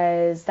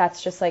 because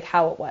that's just like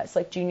how it was.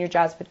 Like junior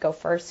jazz would go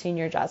first,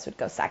 senior jazz would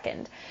go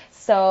second.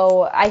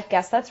 So I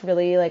guess that's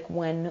really like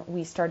when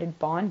we started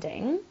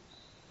bonding.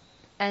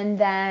 And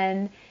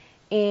then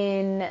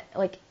in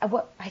like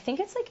I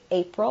think it's like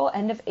April,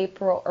 end of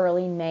April,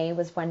 early May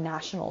was when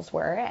nationals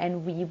were,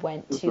 and we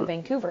went to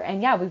Vancouver.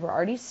 And yeah, we were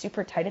already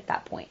super tight at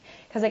that point,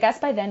 because I guess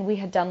by then we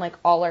had done like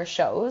all our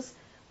shows.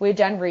 We had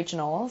done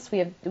regionals. We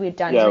had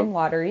done Dream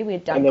Lottery. We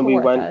had done. And then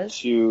Kawarthas. we went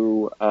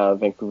to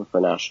Vancouver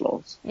for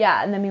nationals.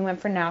 Yeah, and then we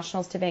went for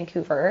nationals to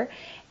Vancouver,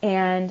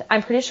 and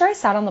I'm pretty sure I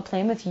sat on the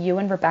plane with you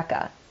and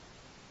Rebecca.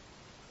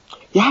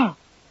 Yeah,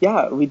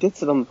 we did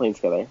sit on the plane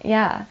together.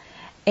 Yeah,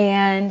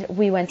 and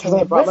we went to.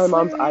 Because I brought my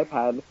Whistler. mom's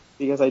iPad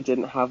because I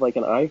didn't have like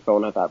an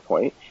iPhone at that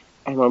point,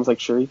 and Mom's like,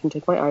 "Sure, you can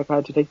take my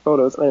iPad to take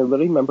photos." And I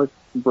literally remember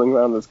bringing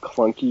around this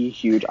clunky,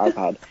 huge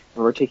iPad,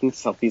 and we're taking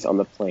selfies on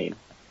the plane.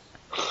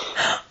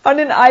 On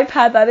an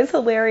iPad, that is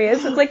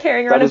hilarious. It's like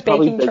carrying around a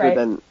baking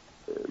tray.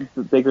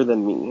 Bigger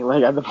than me,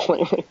 like at the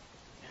point.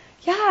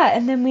 Yeah,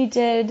 and then we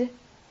did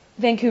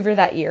Vancouver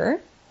that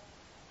year.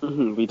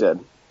 We did.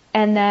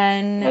 And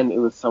it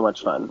was so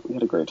much fun. We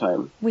had a great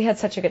time. We had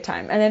such a good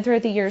time. And then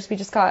throughout the years, we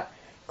just got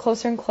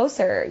closer and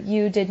closer.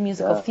 You did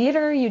musical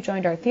theater. You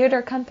joined our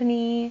theater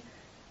company.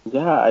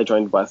 Yeah, I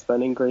joined West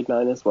Bend in grade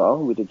 9 as well.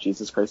 We did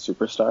Jesus Christ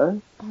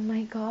Superstar. Oh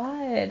my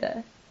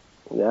God.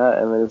 Yeah,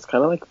 and then it's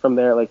kind of like from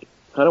there, like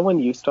kind of when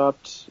you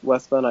stopped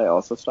West Bend, I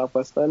also stopped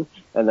West Bend.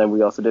 And then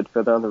we also did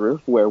Further on the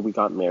Roof, where we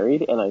got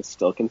married, and I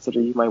still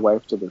consider you my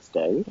wife to this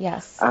day.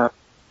 Yes. And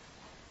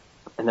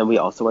then we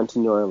also went to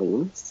New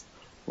Orleans,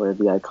 where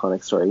the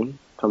iconic story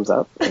comes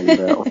up, and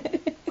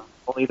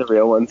only the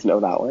real ones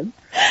know that one.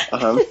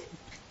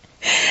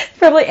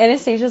 Probably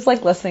Anastasia's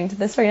like listening to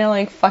this right now,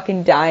 like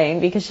fucking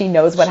dying, because she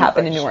knows what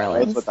happened in New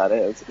Orleans. She knows what that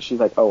is. She's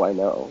like, oh, I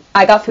know.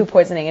 I got food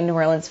poisoning in New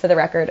Orleans, for the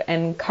record,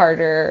 and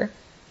Carter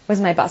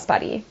was my bus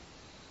buddy.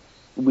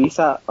 We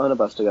sat on a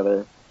bus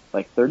together,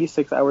 like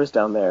 36 hours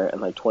down there and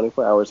like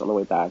 24 hours on the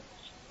way back.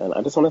 And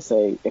I just want to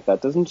say, if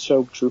that doesn't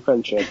show true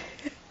friendship,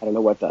 I don't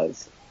know what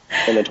does.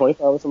 And the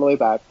 24 hours on the way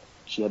back,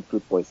 she had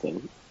food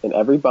poisoning. And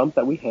every bump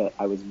that we hit,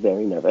 I was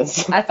very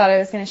nervous. I thought I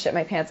was going to shit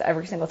my pants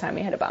every single time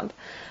we hit a bump.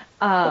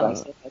 But I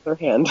still had her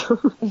hand.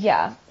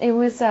 Yeah, it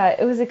was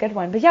a good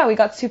one. But yeah, we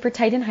got super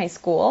tight in high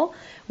school.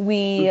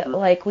 We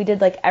we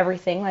did like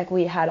everything. Like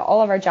we had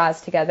all of our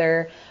jazz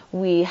together.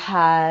 We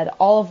had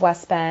all of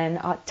West Bend,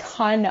 a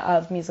ton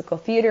of musical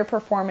theater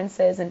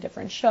performances and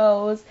different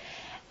shows.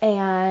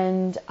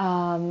 And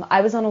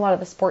I was on a lot of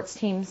the sports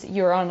teams.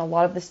 You were on a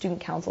lot of the student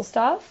council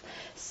stuff.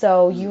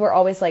 So you were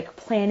always like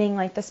planning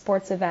like the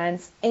sports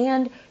events,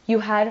 and you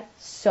had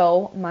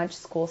so much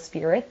school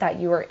spirit that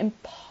you were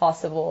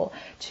impossible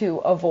to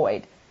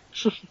avoid.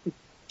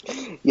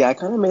 Yeah, I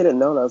kind of made it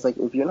known. I was like,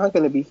 if you're not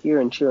going to be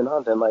here and cheering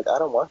on, then like I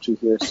don't want you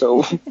here.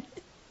 So.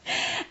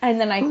 And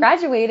then I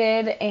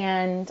graduated,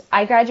 and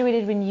I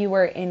graduated when you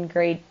were in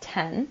grade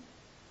 10.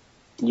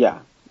 Yeah.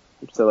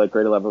 So, like,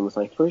 grade 11 was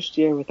my first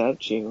year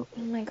without you.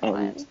 Oh, my God.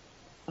 And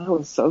I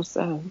was so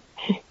sad.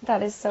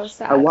 That is so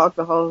sad. I walked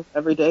the halls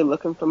every day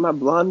looking for my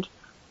blonde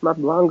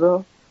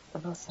girl.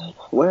 And I was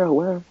like,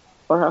 where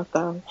art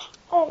thou?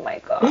 Oh, my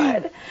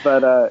God.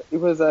 But it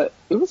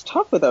was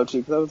tough without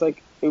you, because I was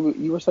like,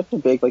 you were such a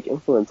big, like,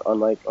 influence on,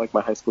 like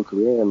my high school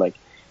career. And, like,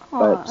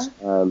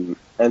 Aww.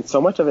 but And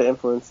so much of it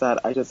influenced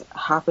that I just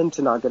happened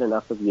to not get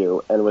enough of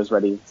you and was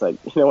ready. It's like,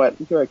 you know what?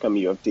 Here I come,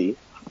 U of T.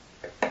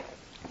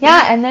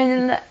 Yeah, and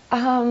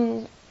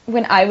then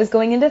when I was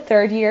going into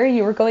third year,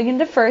 you were going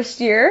into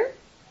first year.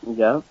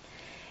 Yeah.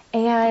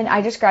 And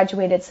I just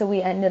graduated, so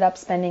we ended up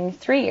spending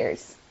 3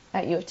 years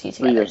at U of T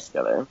together. 3 years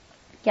together.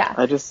 Yeah.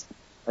 I just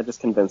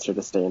convinced her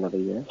to stay another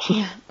year.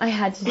 Yeah, I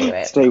had to do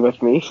it. Stay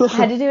with me. I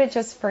had to do it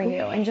just for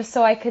you, and just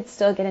so I could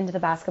still get into the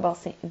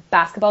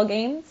basketball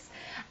games.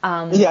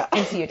 And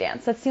see you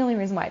dance. That's the only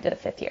reason why I did a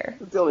 5th year.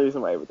 That's the only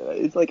reason why I did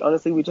it. It's like,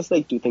 honestly, we just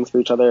like do things for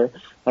each other.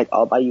 Like,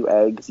 I'll buy you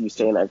eggs, you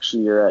stay an extra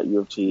year at U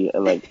of T,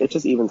 and like it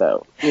just evens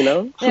out, you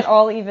know? It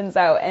all evens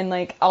out, and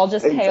like I'll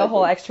just pay a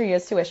whole Exactly. extra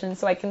year's tuition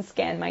so I can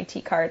scan my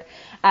T card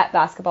at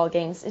basketball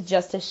games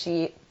just to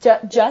see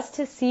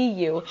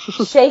you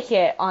shake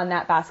it on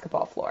that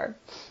basketball floor.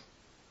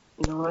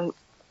 You know what?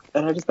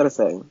 And I just gotta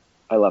say,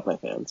 I love my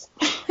fans.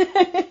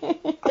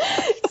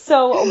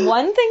 So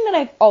one thing that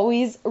I've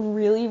always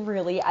really,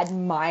 really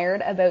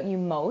admired about you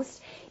most,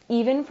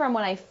 even from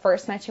when I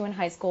first met you in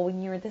high school,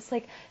 when you were this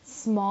like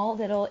small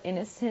little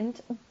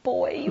innocent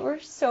boy, you were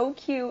so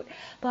cute,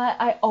 but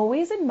I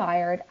always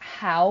admired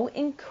how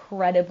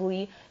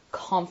incredibly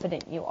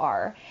confident you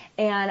are.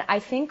 And I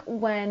think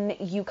when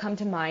you come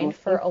to mind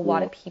for a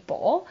lot of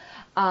people,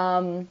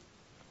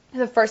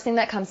 the first thing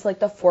that comes to like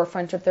the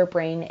forefront of their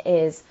brain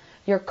is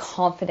your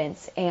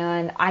confidence.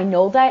 And I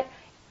know that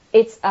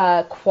it's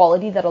a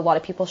quality that a lot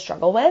of people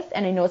struggle with,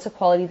 and I know it's a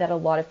quality that a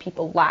lot of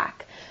people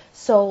lack.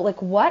 So,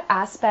 like, what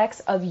aspects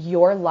of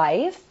your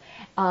life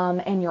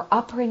and your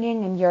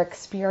upbringing and your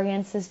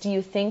experiences do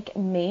you think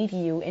made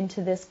you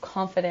into this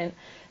confident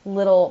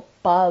little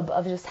bub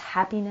of just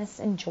happiness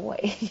and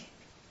joy?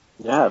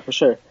 Yeah, for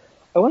sure.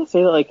 I want to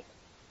say that, like,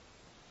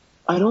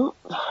 I don't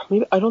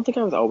think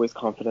I was always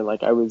confident.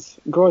 Like,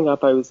 growing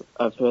up, I was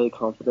a fairly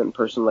confident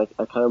person. Like,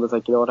 I kind of was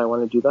like, you know what, I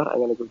want to do that. I'm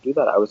going to go do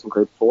that. I was in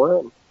grade 4,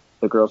 and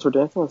the girls were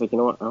dancing. I was like, you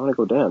know what, I want to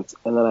go dance.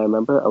 And then I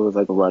remember I was,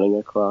 like, running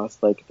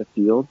across, like, the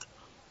field,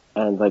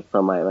 and, like,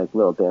 from my, like,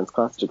 little dance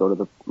class to go to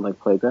the, like,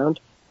 playground.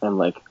 And,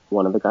 like,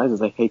 one of the guys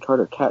was like, hey,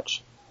 Carter,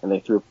 catch. And they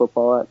threw a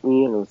football at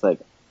me, and it was, like,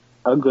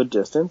 a good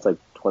distance, like,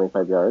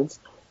 25 yards.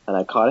 And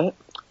I caught it,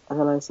 and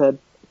then I said,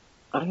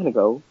 I'm going to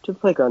go to the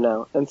playground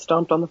now, and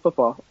stomped on the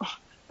football,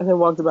 and then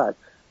walked back.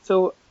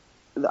 So,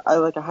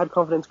 I had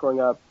confidence growing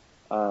up,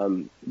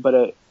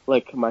 but,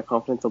 like, my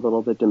confidence a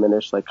little bit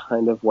diminished, like,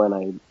 kind of when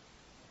I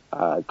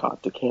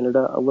got to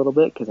Canada a little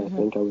bit, because I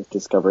think I was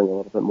discovering a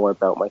little bit more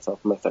about myself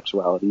and my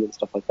sexuality and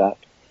stuff like that.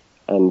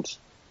 And,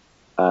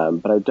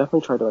 but I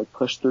definitely tried to, like,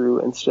 push through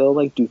and still,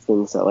 like, do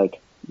things that,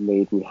 like,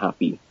 made me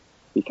happy,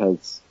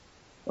 because,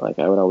 like,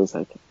 I would always,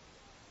 like,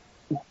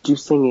 do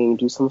singing,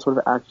 do some sort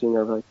of acting,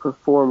 or, like,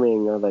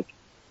 performing, or, like,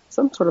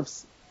 some sort of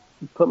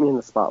put me in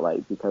the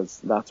spotlight, because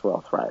that's where I'll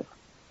thrive.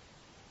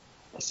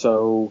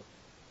 So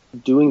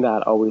doing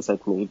that always,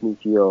 like, made me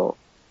feel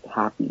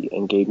happy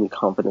and gave me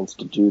confidence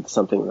to do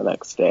something the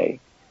next day.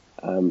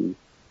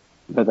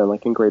 But then,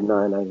 like, in grade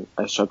 9,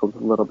 I struggled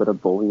with a little bit of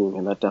bullying,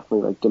 and that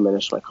definitely, like,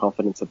 diminished my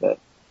confidence a bit.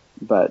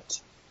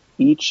 But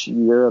each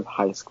year of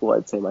high school,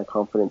 I'd say my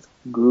confidence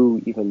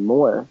grew even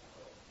more.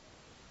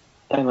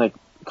 And, like,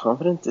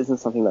 confidence isn't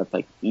something that's,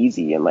 like,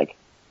 easy. And, like,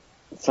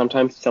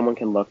 sometimes someone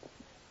can look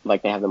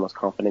like they have the most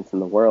confidence in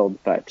the world,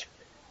 but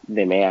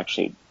they may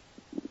actually,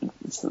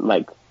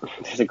 like,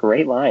 there's a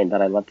great line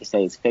that I love to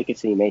say is fake it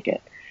till you make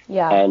it.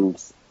 Yeah.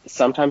 And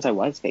sometimes I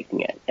was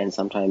faking it, and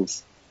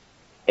sometimes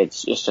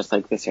it's just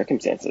like the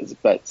circumstances.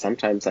 But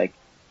sometimes, like,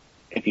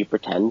 if you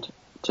pretend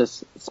to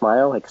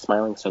smile, like,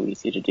 smiling's so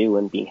easy to do,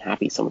 and being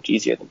happy is so much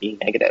easier than being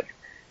negative.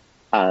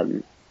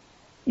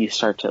 You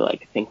start to,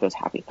 like, think those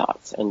happy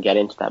thoughts and get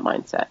into that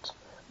mindset.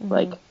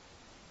 Like,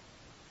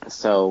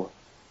 so,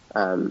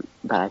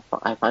 but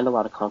I find a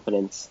lot of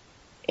confidence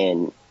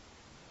in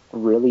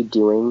really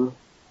doing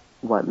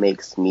what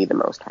makes me the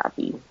most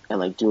happy, and,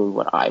 like, doing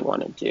what I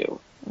want to do.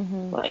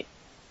 Like,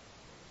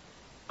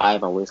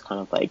 I've always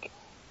kind of, like,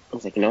 I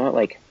was like, you know what,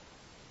 like,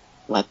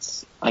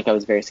 I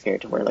was very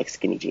scared to wear, like,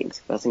 skinny jeans.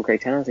 I was in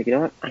grade 10, I was like, you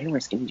know what, I can wear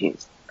skinny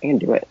jeans. I can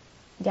do it.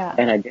 Yeah.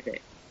 And I did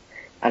it.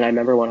 And I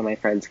remember one of my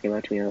friends came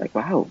up to me and were like,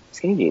 wow,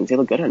 skinny jeans, they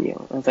look good on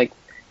you. I was like,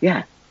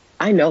 yeah,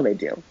 I know they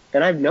do.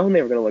 And I've known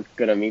they were going to look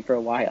good on me for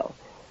a while.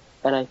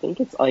 And I think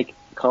it's, like,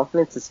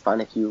 confidence is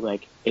fun if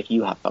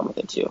you have fun with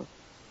it too.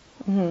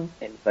 And,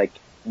 like,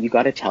 you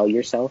got to tell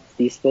yourself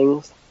these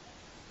things.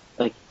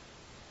 Like,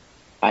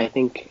 I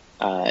think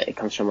it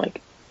comes from,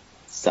 like,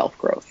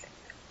 self-growth.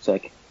 So,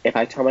 like, if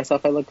I tell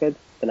myself I look good,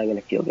 then I'm going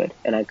to feel good.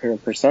 And I'm going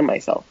to present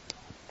myself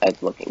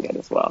as looking good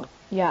as well.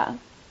 Yeah.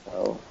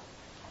 So,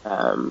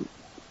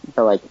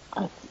 but, like,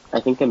 I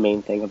think the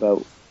main thing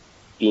about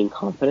being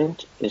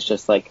confident is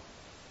just, like,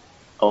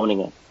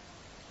 owning it.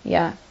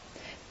 Yeah.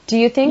 Do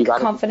you think you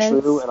gotta confidence...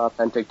 be true and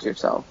authentic to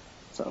yourself.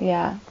 So.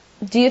 Yeah.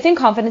 Do you think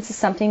confidence is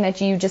something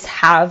that you just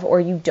have or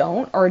you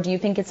don't? Or do you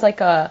think it's,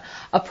 like, a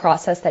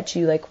process that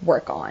you, like,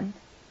 work on?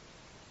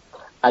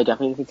 I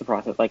definitely think it's a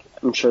process. Like,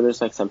 I'm sure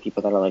there's, like, some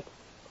people that are like,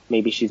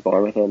 maybe she's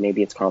born with it,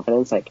 maybe it's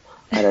confidence. Like,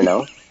 I don't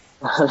know.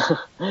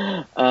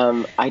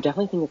 I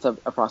definitely think it's a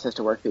process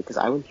to work through because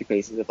I went through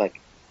phases of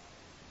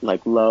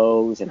like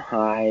lows and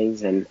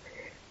highs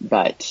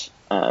but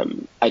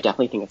I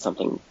definitely think it's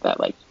something that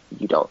like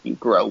you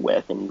grow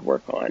with and you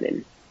work on,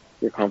 and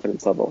your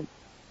confidence level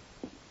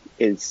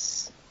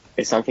is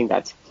something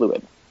that's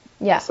fluid.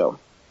 Yeah. So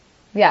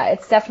Yeah,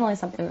 it's definitely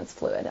something that's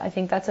fluid. I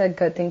think that's a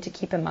good thing to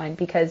keep in mind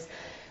because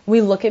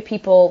we look at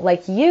people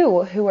like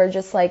you who are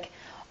just like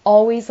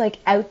always like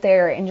out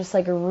there and just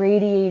like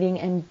radiating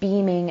and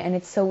beaming, and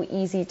it's so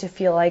easy to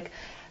feel like,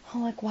 oh,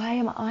 like why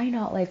am I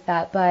not like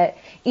that? But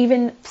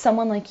even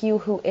someone like you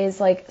who is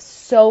like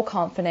so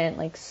confident,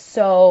 like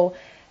so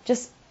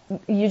just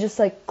you just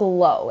like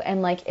glow,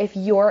 and like if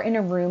you're in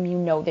a room, you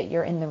know that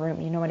you're in the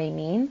room, you know what I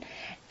mean?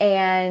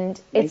 And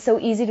it's thank so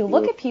easy to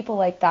look you. at people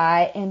like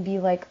that and be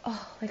like,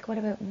 oh, like what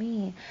about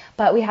me?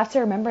 But we have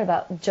to remember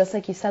that, just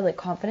like you said, like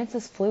confidence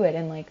is fluid,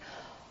 and like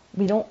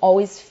we don't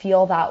always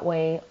feel that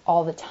way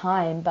all the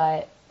time.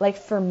 But like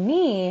for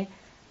me,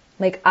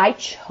 like I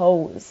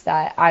chose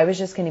that I was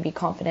just going to be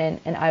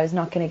confident and I was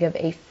not going to give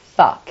a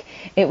fuck.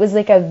 It was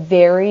like a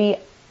very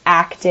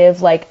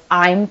active, like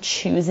I'm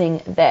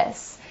choosing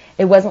this.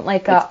 It wasn't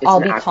like It's I'll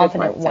an be active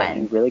confident mindset.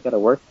 You when. really got to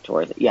work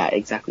towards it. Yeah,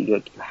 exactly.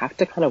 You have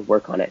to kind of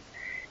work on it.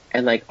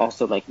 And like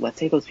also like let's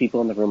say those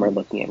people in the room are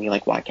looking at me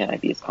like, why can't I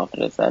be as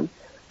confident as them?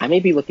 I may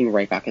be looking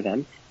right back at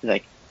them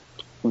like,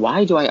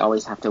 why do I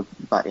always have to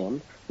butt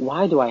in?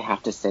 Why do I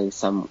have to say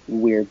some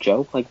weird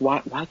joke? Like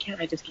why can't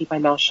I just keep my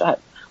mouth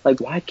shut? Like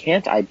why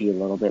can't I be a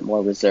little bit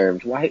more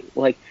reserved? Why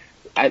like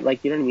I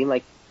like, you know what I mean?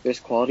 Like there's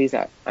qualities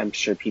that I'm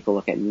sure people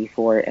look at me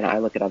for and I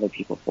look at other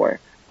people for.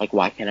 Like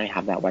why can't I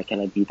have that? Why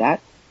can't I be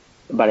that?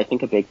 But I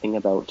think a big thing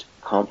about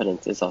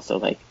confidence is also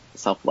like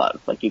self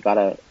love. Like you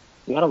gotta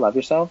love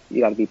yourself.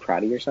 You gotta be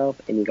proud of yourself,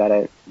 and you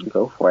gotta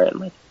go for it.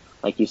 And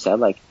like you said,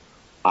 like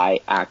I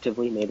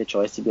actively made a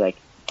choice to be like,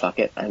 fuck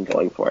it, I'm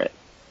going for it.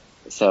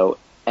 So,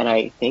 and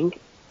I think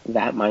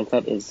that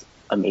mindset is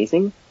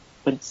amazing,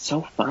 but it's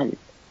so fun.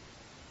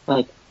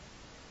 Like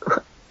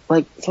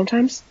like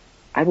sometimes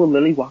I will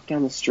literally walk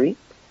down the street,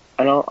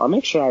 and I'll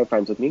make sure I have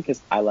friends with me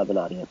because I love an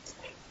audience,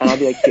 and I'll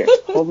be like, here,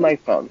 hold my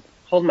phone.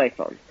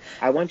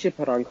 I want you to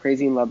put on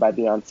Crazy in Love by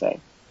Beyonce,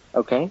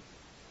 okay?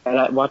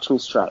 And watch me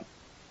strut.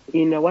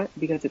 You know what?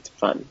 Because it's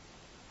fun.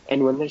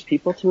 And when there's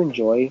people to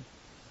enjoy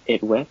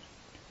it with,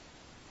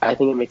 I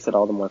think it makes it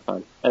all the more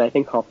fun. And I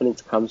think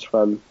confidence comes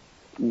from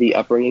the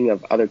upbringing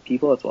of other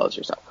people as well as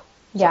yourself.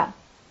 So, Yeah.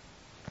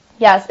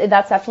 Yes,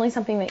 that's definitely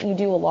something that you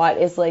do a lot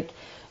is like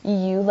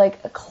you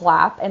like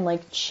clap and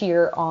like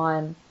cheer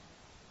on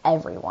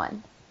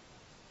everyone.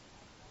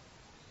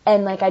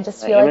 And like I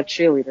just I feel am a like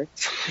cheerleader.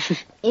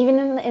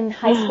 even in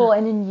high school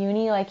and in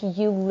uni, like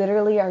you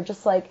literally are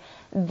just like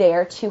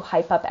there to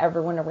hype up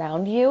everyone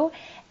around you.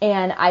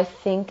 And I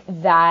think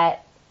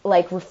that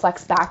like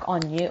reflects back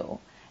on you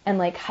and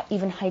like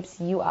even hypes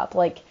you up.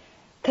 Like,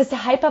 cause to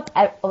hype up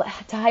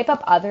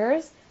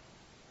others,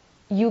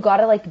 you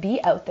gotta like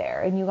be out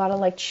there and you gotta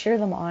like cheer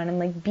them on and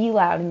like be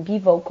loud and be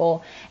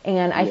vocal.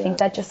 And I think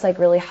Yeah. that just like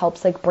really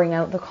helps like bring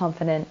out the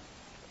confident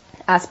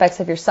aspects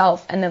of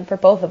yourself. And then for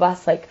both of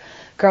us, like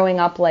growing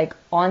up like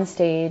on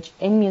stage,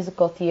 in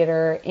musical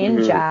theater, in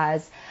Hmm.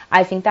 jazz,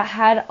 I think that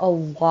had a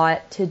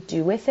lot to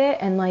do with it.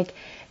 And like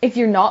if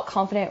you're not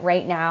confident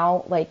right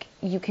now, like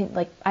you can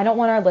like I don't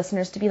want our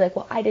listeners to be like,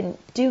 well, I didn't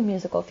do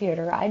musical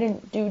theater, I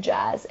didn't do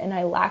jazz, and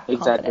I lack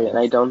Exactly. And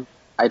confidence.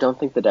 I don't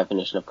think the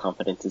definition of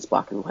confidence is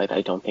black and white.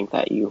 I don't think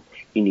that you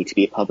need to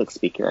be a public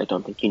speaker. I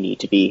don't think you need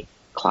to be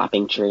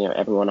clapping, cheering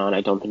everyone on. I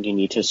don't think you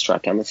need to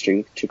strut down the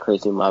street to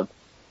Crazy in Love.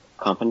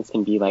 Confidence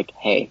can be like,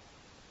 hey,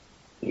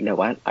 you know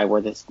what? I wore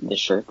this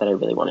shirt that I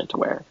really wanted to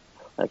wear.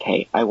 Like,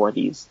 hey, I wore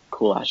these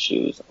cool ass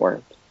shoes.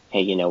 Or,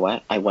 hey, you know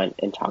what? I went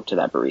and talked to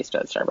that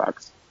barista at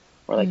Starbucks.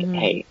 Or like,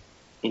 hey,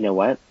 you know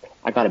what?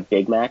 I got a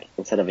Big Mac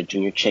instead of a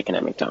junior chicken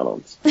at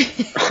McDonald's.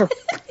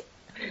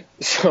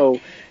 So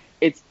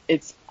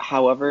it's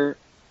however,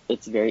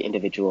 it's very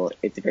individual.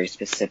 It's very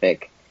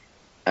specific.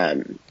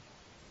 Um,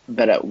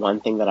 but one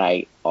thing that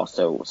I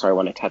also sorry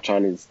want to touch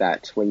on is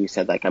that when you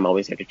said like I'm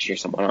always there to cheer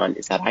someone on,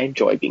 is that I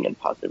enjoy being in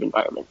positive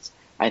environments.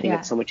 I think Yeah.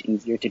 it's so much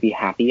easier to be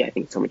happy. I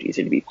think it's so much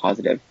easier to be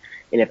positive.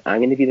 And if I'm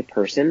going to be the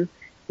person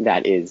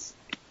that is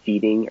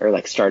feeding or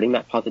like starting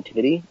that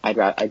positivity, I'd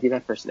be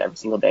that person every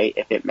single day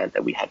if it meant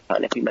that we had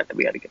fun, if it meant that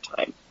we had a good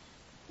time.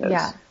 Yeah.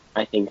 Because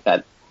I think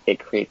that it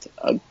creates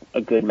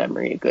a good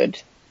memory, a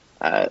good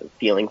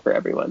feeling for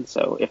everyone.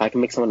 So if I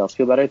can make someone else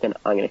feel better, then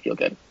I'm going to feel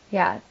good.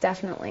 Yeah,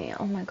 definitely.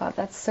 Oh my God,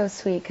 that's so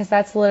sweet because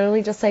that's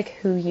literally just like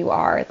who you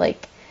are.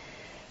 Like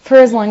for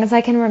as long as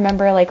I can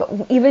remember, like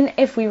even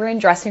if we were in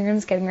dressing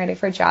rooms getting ready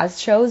for jazz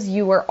shows,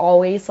 you were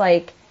always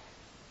like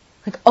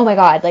oh my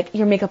God, like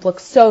your makeup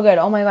looks so good.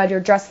 Oh my God, your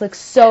dress looks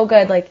so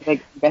good. Like,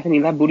 Bethany,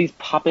 that booty's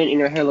popping and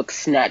your hair looks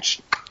snatched.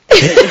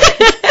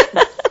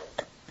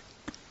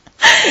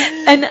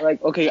 And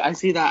Like, okay, I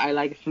see that. I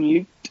like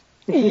you.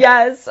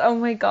 yes, oh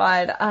my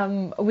God.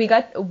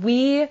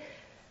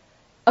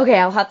 Okay,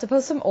 I'll have to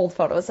post some old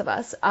photos of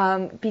us.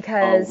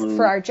 Because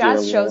for our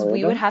jazz dear shows,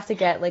 we Lord. would have to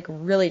get like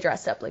really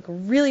dressed up, like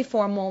really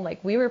formal,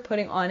 like we were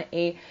putting on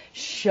a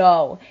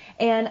show.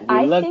 And We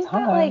I looked think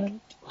that like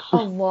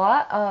hot. a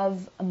lot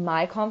of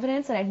my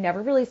confidence, and I've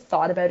never really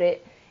thought about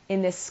it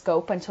in this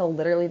scope until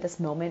literally this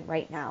moment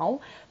right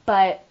now,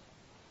 but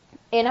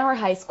in our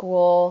high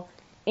school,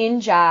 in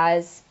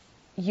jazz,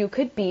 you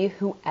could be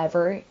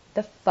whoever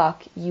the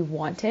fuck you We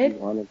wanted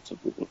wanted to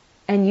be.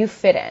 and you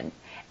fit in.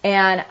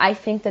 And I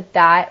think that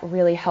that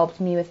really helped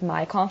me with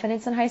my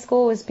confidence in high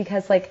school, was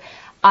because like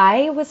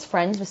I was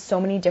friends with so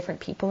many different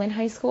people in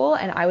high school,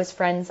 and I was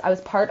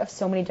part of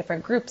so many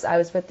different groups. I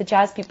was with the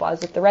jazz people, I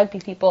was with the rugby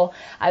people,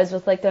 I was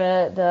with like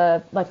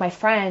the like my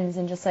friends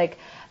and just like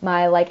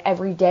my like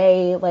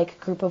everyday like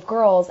group of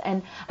girls,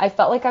 and I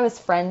felt like I was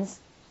friends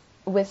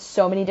with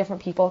so many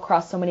different people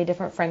across so many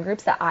different friend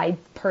groups that I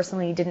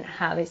personally didn't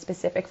have a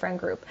specific friend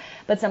group.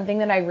 But something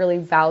that I really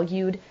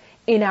valued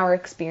in our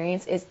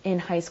experience is in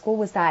high school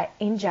was that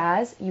in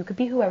jazz, you could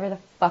be whoever the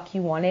fuck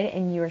you wanted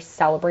and you were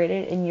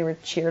celebrated and you were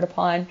cheered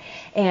upon,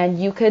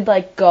 and you could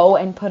like go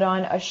and put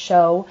on a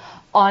show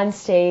on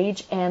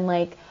stage, and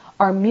like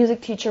our music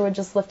teacher would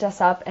just lift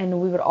us up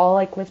and we would all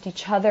like lift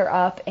each other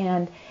up,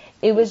 and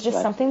it was just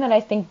something that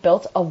I think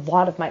built a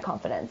lot of my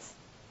confidence.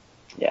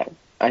 Yeah.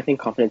 I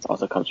think confidence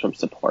also comes from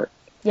support.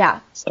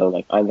 Yeah. So,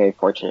 like, I'm very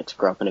fortunate to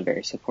grow up in a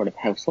very supportive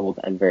household.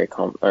 I'm very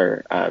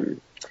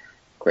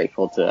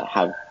grateful to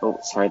have. Oh,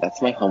 sorry,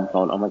 that's my home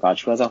phone. Oh my God,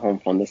 she has a home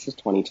phone. This is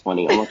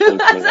 2020, almost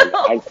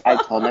 2021.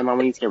 I told my mom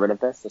we need to get rid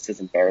of this. This is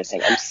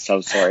embarrassing. I'm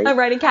so sorry. I'm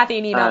writing Kathy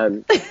an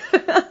email.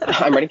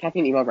 I'm writing Kathy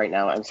an email right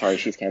now. I'm sorry,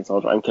 she's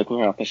canceled. I'm kicking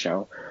her off the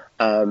show.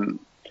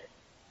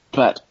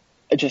 But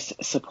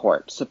just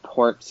support,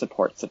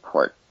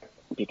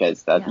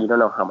 because you don't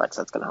know how much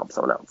that's gonna help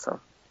someone else. So.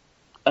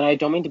 And I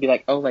don't mean to be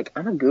like, oh, like,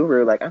 I'm a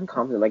guru, like, I'm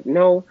confident. Like,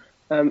 no,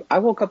 I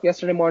woke up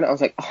yesterday morning, I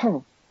was like,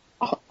 oh,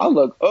 I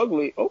look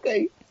ugly.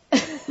 Okay,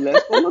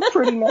 let's go look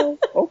pretty now.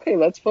 Okay,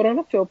 let's put on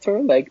a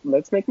filter. Like,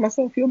 let's make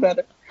myself feel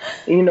better.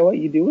 And you know what?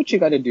 You do what you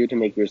got to do to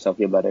make yourself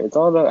feel better. It's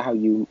all about how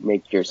you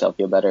make yourself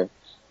feel better.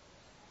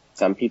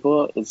 Some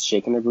people, it's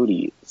shaking their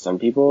booty. Some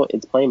people,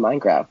 it's playing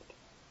Minecraft.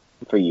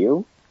 For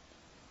you,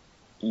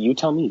 you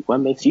tell me, what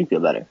makes you feel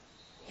better?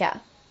 Yeah,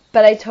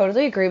 but I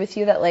totally agree with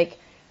you that, like,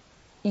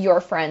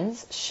 your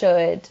friends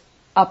should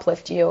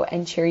uplift you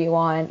and cheer you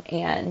on.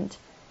 And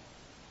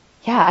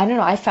yeah, I don't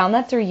know. I found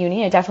that through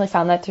uni. I definitely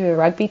found that through the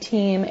rugby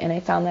team, and I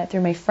found that through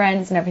my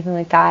friends and everything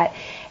like that.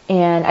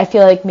 And I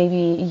feel like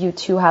maybe you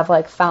too have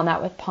like found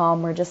that with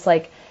Palm, where just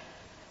like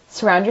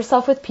surround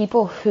yourself with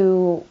people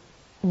who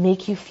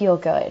make you feel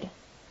good.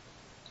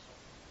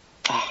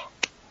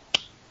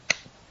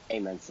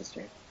 Amen,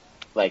 sister.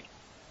 Like,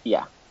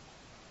 yeah.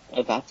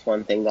 If that's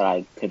one thing that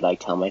I could like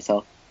tell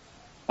myself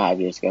 5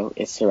 years ago,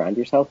 is surround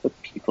yourself with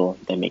people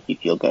that make you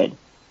feel good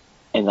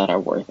and that are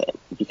worth it.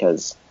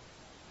 Because,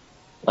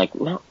 like,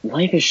 not,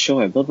 life is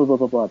short, blah, blah, blah,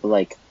 blah, blah, but,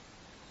 like,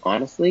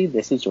 honestly,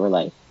 this is your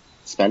life.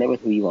 Spend it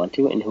with who you want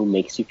to and who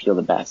makes you feel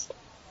the best.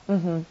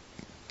 Mm-hmm.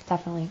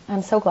 Definitely.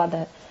 I'm so glad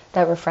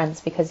that we're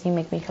friends, because you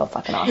make me feel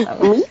fucking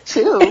awesome. Me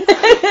too.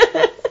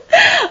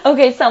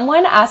 Okay,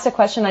 someone asked a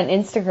question on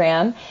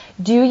Instagram.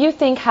 Do you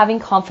think having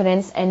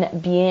confidence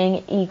and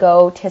being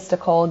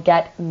egotistical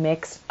get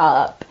mixed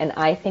up? And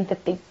I think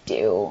that they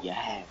do.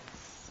 Yes.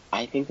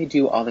 I think they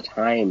do all the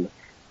time.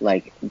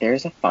 Like,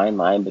 there's a fine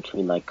line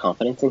between, like,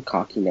 confidence and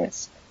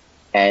cockiness.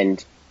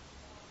 And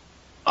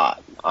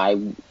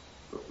I'm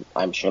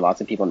sure lots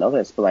of people know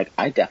this, but, like,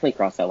 I definitely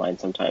cross that line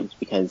sometimes,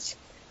 because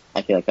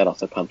I feel like that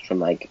also comes from,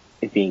 like,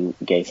 being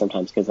gay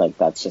sometimes, because, like,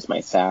 that's just my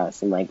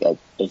sass, and, like,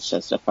 it's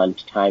just a fun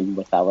time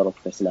with that little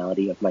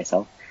personality of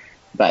myself.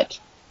 But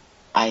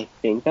I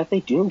think that they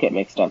do get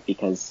mixed up,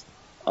 because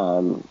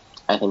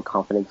I think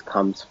confidence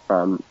comes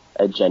from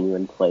a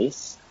genuine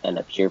place and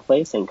a pure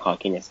place, and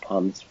cockiness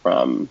comes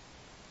from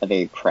a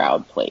very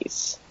proud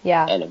place.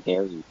 Yeah. And a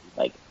very,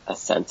 like, a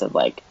sense of,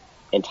 like,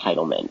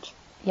 entitlement.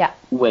 Yeah.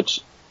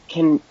 Which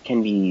can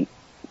be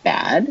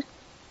bad,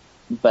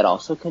 but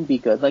also can be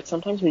good. Like,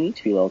 sometimes we need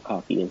to be a little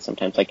cocky, and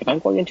sometimes, like, if I'm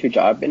going into a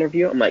job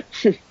interview, I'm like,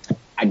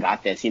 I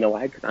got this. You know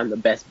why? Because I'm the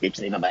best bitch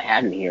they've ever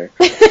had in here.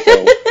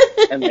 So,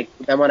 and, like,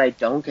 then when I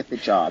don't get the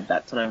job,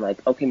 that's when I'm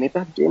like, okay, maybe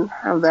I didn't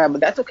have that, but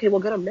that's okay.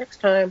 We'll get them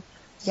next time.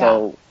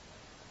 So,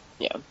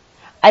 yeah.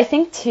 I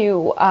think,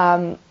 too,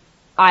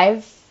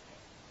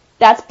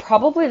 that's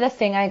probably the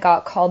thing I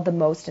got called the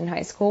most in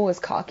high school, was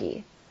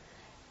cocky.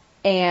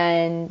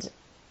 And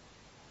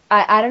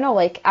I don't know,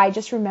 like, I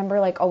just remember,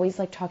 like, always,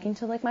 like, talking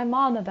to, like, my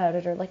mom about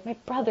it, or, like, my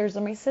brothers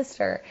or my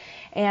sister,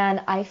 and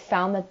I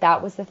found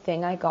that was the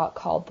thing I got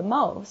called the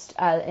most,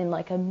 in,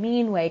 like, a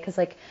mean way, because,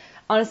 like,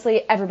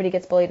 honestly, everybody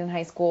gets bullied in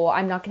high school.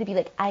 I'm not going to be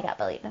like, I got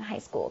bullied in high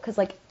school, because,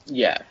 like,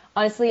 yeah,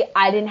 honestly,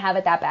 I didn't have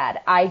it that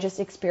bad. I just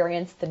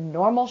experienced the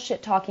normal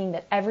shit talking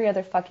that every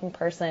other fucking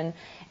person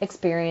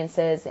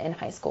experiences in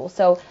high school.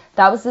 So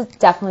that was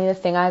definitely the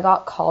thing I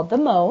got called the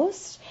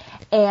most.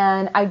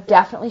 And I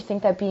definitely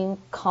think that being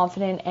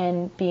confident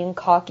and being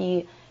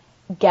cocky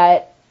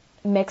get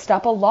mixed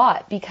up a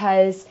lot,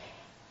 because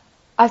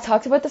I've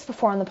talked about this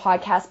before on the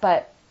podcast,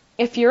 but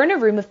if you're in a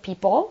room of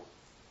people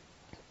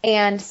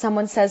and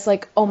someone says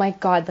like, oh my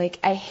God, like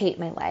I hate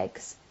my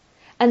legs.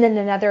 And then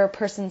another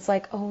person's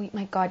like, oh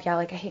my God, yeah,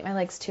 like I hate my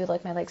legs too.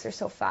 Like my legs are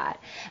so fat.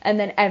 And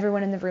then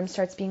everyone in the room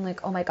starts being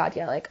like, oh my God,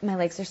 yeah, like my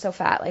legs are so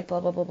fat, like blah,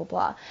 blah, blah, blah,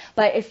 blah.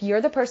 But if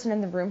you're the person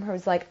in the room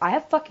who's like, I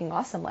have fucking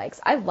awesome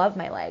legs. I love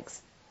my legs.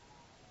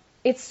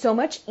 It's so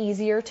much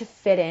easier to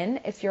fit in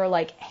if you're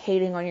like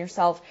hating on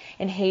yourself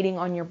and hating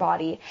on your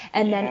body.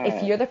 And then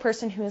if you're the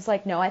person who's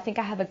like, no, I think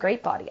I have a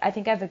great body. I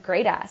think I have a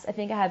great ass. I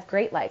think I have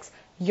great legs.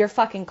 You're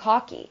fucking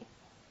cocky.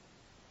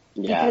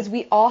 Yeah. Because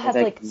we all have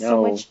like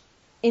so much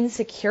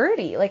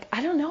insecurity. Like,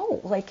 I don't know.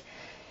 Like,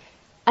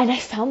 and I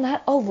found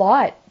that a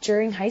lot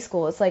during high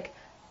school. It's like,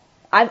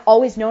 I've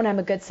always known I'm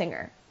a good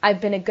singer.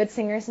 I've been a good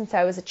singer since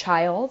I was a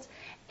child.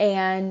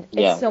 And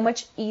it's so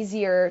much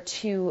easier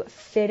to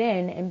fit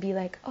in and be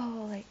like,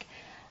 oh, like,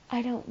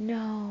 I don't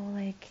know,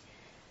 like,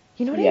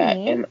 you know what I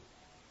mean? And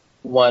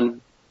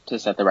one, to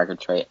set the record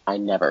straight, I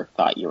never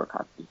thought you were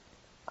cocky.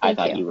 I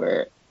thought you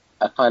were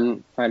a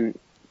fun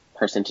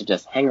person to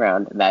just hang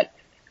around that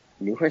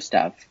knew her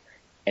stuff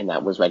and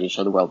that was ready to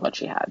show the world what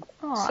she had.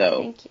 Aw,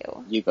 so, thank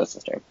you. You go,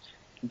 sister.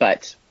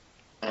 But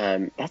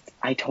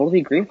I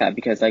totally agree with that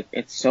because, like,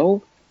 it's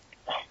so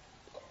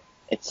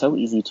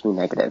easy to be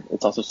negative.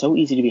 It's also so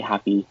easy to be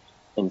happy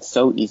and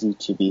so easy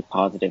to be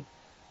positive.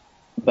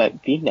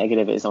 But being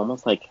negative is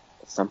almost like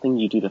something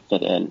you do to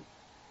fit in.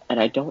 And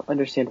I don't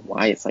understand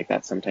why it's like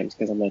that sometimes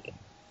because I'm like,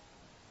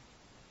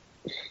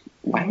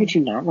 why would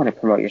you not want to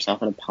promote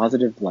yourself in a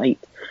positive light?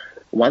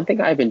 One thing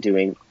I've been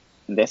doing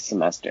this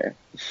semester,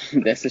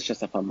 this is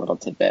just a fun little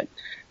tidbit.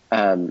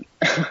 I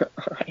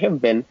have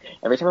been,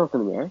 every time I look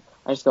in the mirror,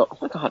 I just go, oh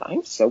my God,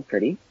 I'm so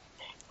pretty.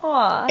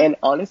 Aww. And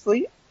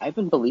honestly, I've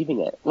been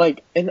believing it.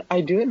 Like, and I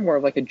do it more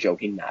of like a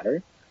joking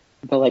matter,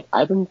 but like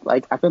I've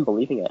been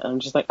believing it. And I'm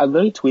just like, I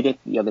literally tweeted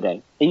the other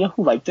day. And you know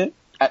who liked it?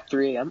 At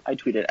 3 a.m. I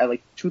tweeted at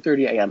like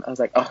 2:30 a.m. I was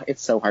like, oh,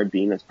 it's so hard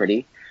being this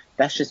pretty.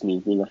 That's just me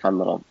being a fun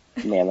little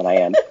man that I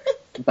am.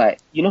 But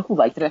you know who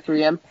liked it at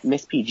 3 a.m.?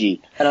 Miss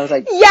PG. And I was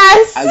like,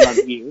 yes, I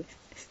love you.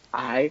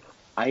 I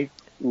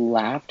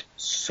laughed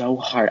so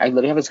hard. I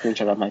literally have a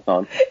screenshot on my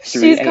phone.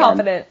 She's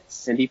confident.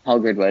 Cindy Paul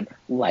Gridwood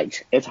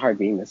liked. It's hard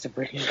being this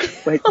pretty.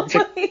 Like, oh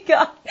my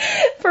God.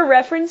 For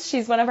reference,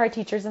 she's one of our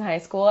teachers in high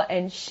school,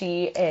 and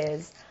she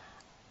is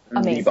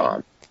amazing.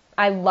 Bomb.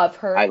 I love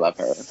her. I love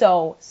her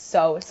so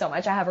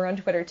much. I have her on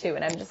Twitter too,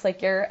 and I'm just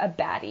like, you're a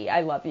baddie.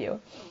 I love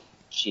you.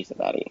 She's a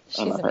baddie. She's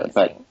I love amazing. her.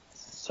 But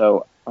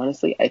so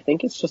honestly, I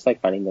think it's just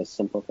like finding those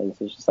simple things.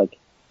 It's just like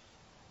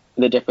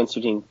the difference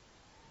between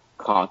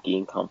cocky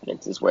and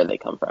confidence is where they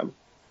come from.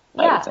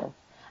 Yeah. I would say.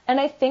 And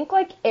I think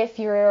like if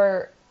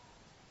you're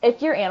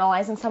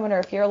analyzing someone or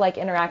if you're like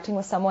interacting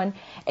with someone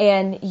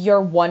and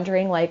you're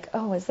wondering like,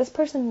 oh, is this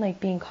person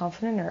like being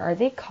confident or are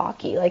they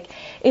cocky? Like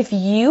if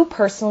you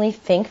personally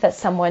think that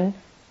someone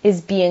is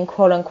being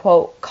quote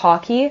unquote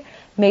cocky,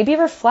 maybe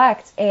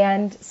reflect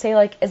and say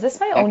like, is this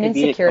my own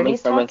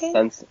insecurities talking?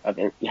 From a sense of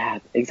yeah,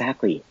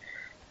 exactly.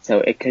 So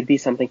it could be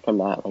something from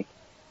that. Like,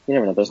 you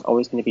never know. There's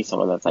always going to be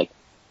someone that's like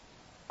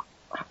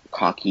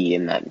cocky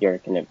and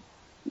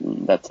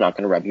that's not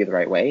going to rub you the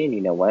right way. And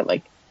you know what?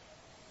 Like,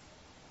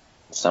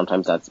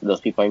 sometimes those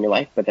people are in your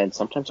life, but then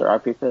sometimes there are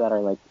people that are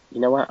like,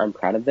 you know what? I'm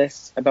proud of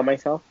this about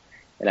myself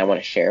and I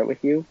want to share it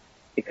with you.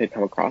 It could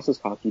come across as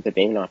cocky, but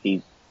they may not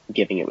be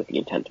giving it with the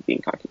intent of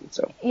being cocky.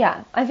 So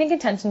yeah, I think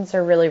intentions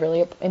are really,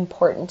 really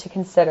important to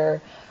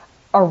consider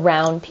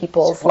around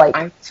people's like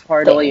I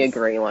totally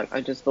agree. Like,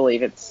 I just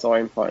believe it's so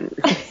important.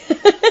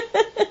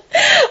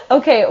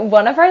 Okay,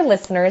 one of our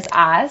listeners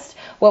asked,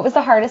 what was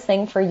the hardest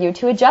thing for you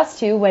to adjust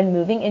to when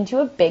moving into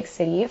a big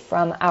city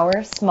from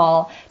our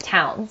small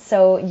town?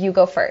 So you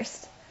go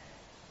first.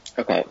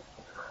 Okay.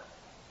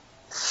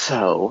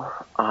 So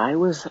I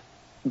was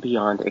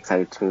beyond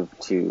excited to move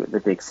to the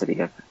big city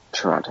of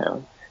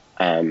Toronto.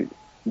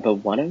 But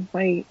one of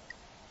my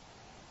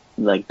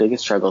like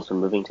biggest struggles when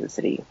moving to the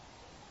city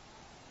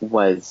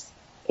was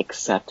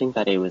accepting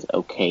that it was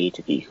okay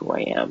to be who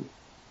I am.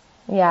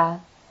 Yeah.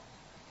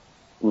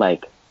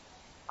 Like,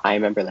 I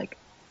remember, like,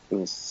 it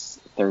was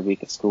third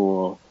week of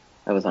school.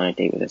 I was on a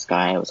date with this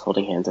guy. I was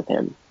holding hands with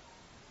him.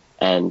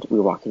 And we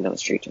were walking down the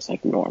street just,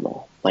 like,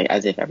 normal. Like,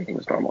 as if everything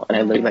was normal. And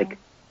I literally, like,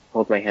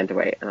 pulled my hand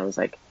away. And I was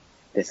like,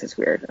 this is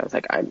weird. I was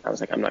like,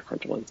 I'm not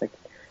comfortable. He's like,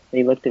 and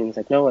he looked at me. He's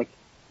like, no, like,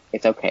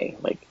 it's okay.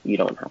 Like, you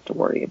don't have to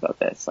worry about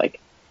this. Like,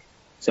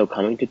 so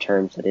coming to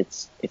terms that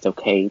it's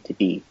okay to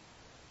be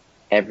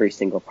every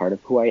single part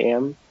of who I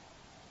am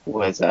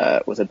was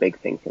a big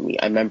thing for me.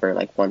 I remember,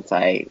 like, once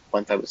I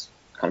was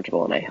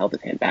comfortable and I held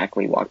his hand back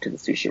when we walked to the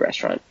sushi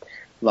restaurant.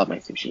 Love my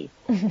sushi.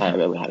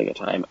 And we had a good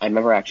time. I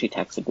remember I actually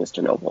texted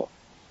Mr. Noble.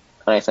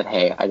 And I said,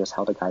 hey, I just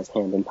held a guy's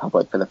hand in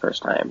public for the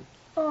first time.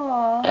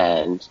 Aww.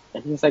 And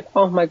he was like,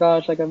 oh my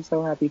gosh, like, I'm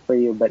so happy for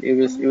you. But it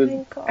was,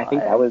 I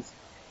think that was,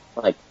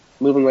 like,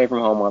 moving away from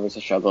home,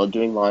 obviously a struggle,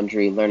 doing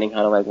laundry, learning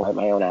how to, like, wipe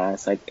my own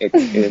ass. Like, it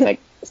was, like,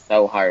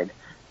 so hard.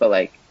 But,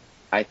 like,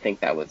 I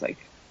think that was, like,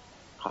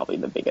 probably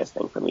the biggest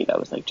thing for me. That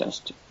was like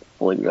just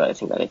fully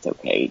realizing that it's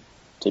okay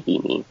to be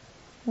me.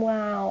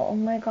 Wow. Oh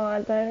my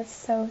God, that is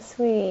so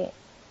sweet.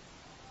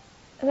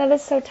 That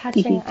is so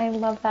touching. I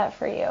love that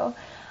for you.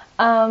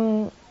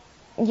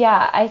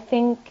 Yeah, I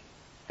think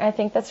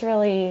that's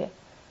really,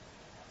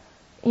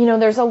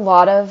 there's a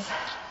lot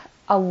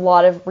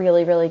of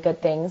really, really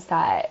good things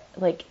that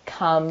like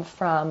come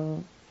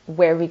from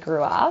where we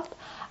grew up.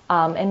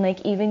 And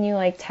like even you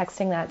like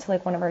texting that to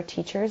like one of our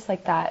teachers,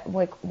 like that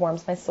like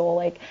warms my soul.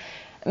 Like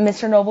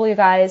Mr. Noble, you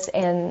guys,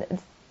 and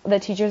the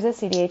teachers at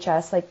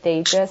CDHS, like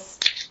they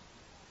just,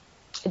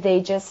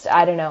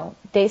 I don't know,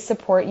 they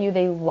support you,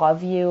 they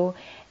love you.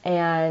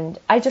 And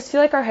I just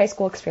feel like our high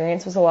school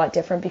experience was a lot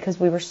different because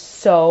we were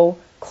so I had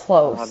an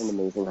close.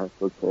 amazing high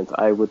school experience.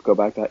 I would go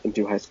back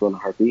into high school in a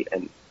heartbeat,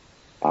 and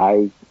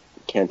I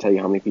can't tell you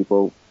how many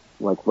people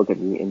like look at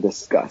me in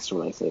disgust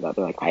when I say that.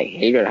 They're like, I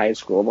hated high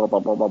school, blah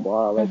blah blah blah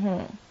blah. Like,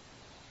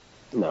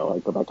 no, I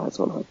go back to high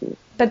school in a heartbeat.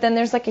 But then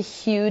there's like a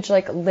huge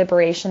like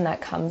liberation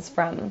that comes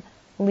from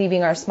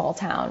leaving our small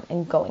town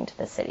and going to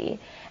the city.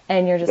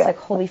 And you're just Yeah. like,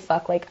 holy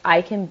fuck, like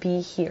I can be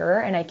here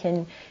and I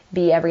can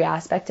be every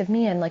aspect of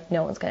me and like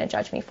no one's going to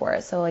judge me for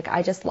it. So like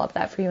I just love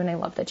that for you and I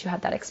love that you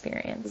had that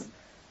experience.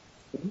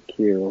 Thank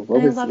you.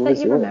 And I love that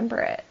you remember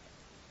it.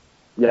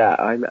 Yeah,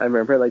 I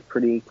remember it like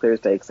pretty clear as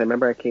day, because I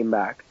remember I came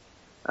back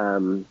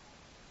for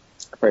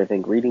I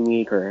think reading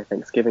week or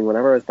Thanksgiving,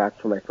 whenever I was back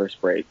from my first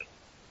break,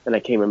 and I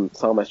came and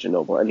saw Mr.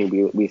 Noble,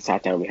 and we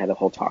sat down, we had a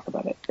whole talk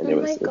about it, and Oh my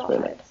it was really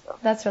God. nice. So.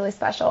 That's really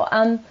special.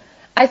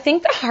 I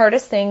think the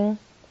hardest thing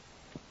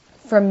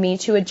for me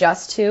to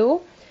adjust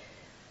to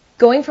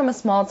going from a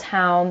small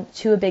town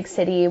to a big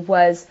city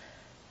was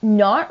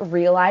not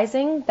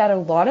realizing that a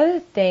lot of the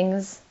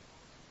things,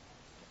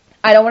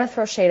 I don't want to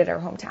throw shade at our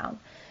hometown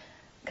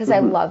because I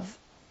love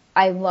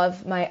our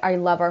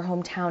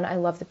hometown. I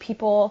love the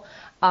people.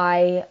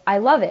 I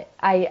love it.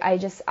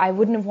 I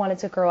wouldn't have wanted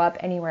to grow up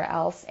anywhere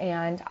else.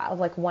 And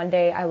like one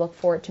day I look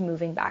forward to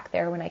moving back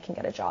there when I can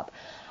get a job.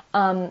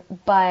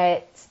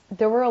 But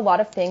there were a lot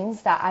of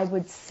things that I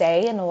would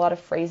say and a lot of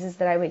phrases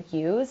that I would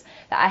use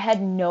that I had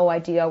no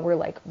idea were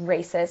like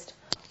racist,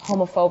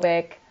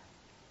 homophobic,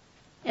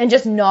 and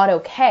just not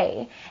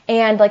okay.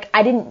 And like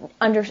I didn't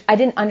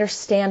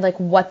understand like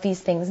what these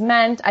things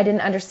meant. I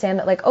didn't understand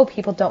that like, oh,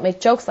 people don't make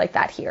jokes like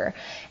that here.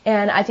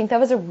 And I think that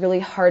was a really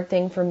hard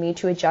thing for me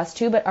to adjust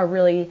to, but a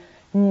really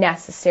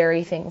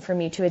necessary thing for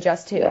me to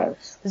adjust to.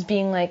 Yes. Was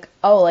being like,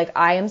 oh, like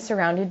I am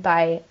surrounded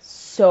by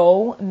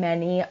so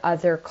many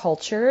other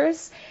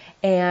cultures,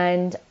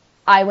 and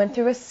I went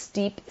through a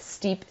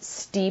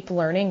steep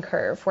learning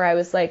curve where I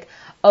was like,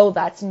 oh,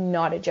 that's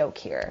not a joke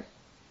here.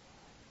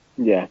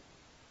 Yeah,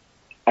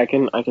 I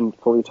can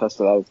fully attest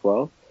to that as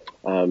well.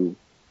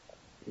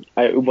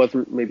 It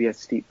wasn't maybe as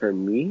steep for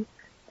me,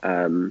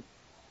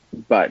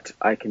 but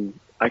I can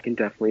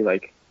definitely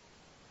like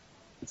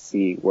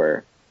see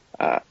where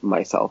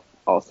myself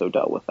also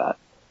dealt with that.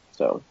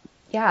 So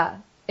Yeah,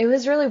 it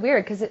was really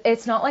weird because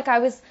it's not like I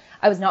was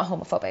not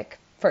homophobic.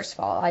 First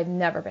of all, I've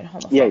never been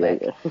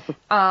homophobic. yeah.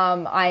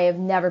 I have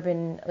never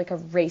been like a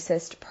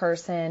racist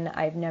person.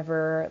 I've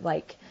never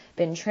like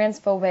been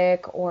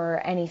transphobic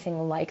or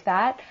anything like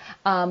that.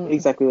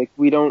 Exactly. Like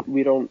we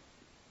don't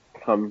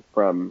come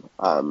from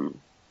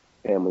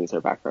families or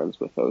backgrounds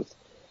with those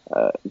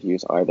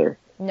views either.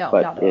 No,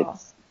 but not at all.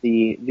 it's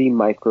the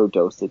micro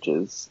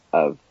dosages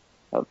of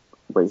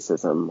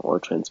racism or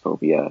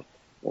transphobia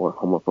or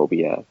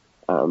homophobia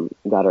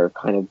that are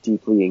kind of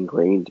deeply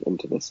ingrained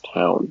into this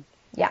town.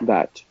 Yeah.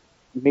 That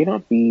may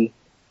not be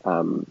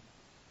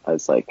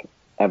as like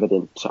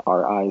evident to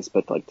our eyes,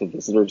 but like to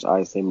visitors'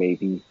 eyes, they may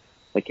be.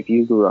 Like if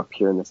you grew up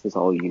here and this is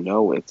all you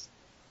know, it's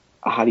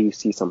how do you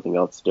see something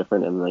else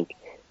different? And like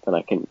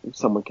then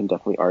someone can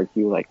definitely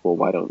argue like, well,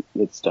 why don't,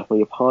 it's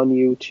definitely upon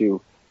you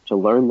to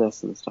learn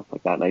this and stuff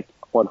like that. And I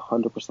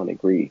 100%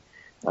 agree.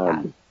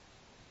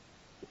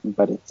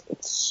 But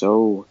it's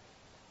so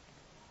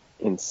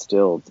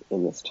instilled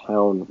in this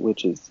town,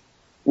 which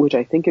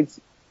I think is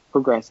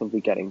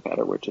progressively getting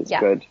better, which is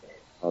good.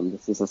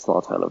 This is a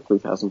small town of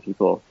 3,000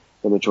 people.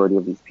 The majority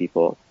of these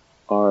people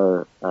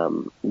are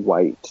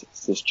white,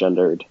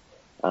 cisgendered,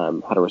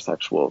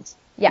 heterosexuals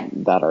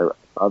that are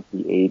of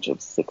the age of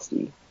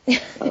 60.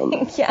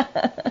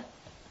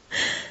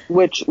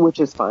 Which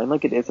is fine.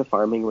 Like it is a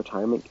farming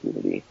retirement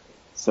community,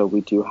 so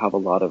we do have a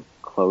lot of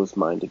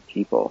closed-minded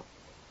people.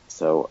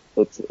 So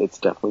it's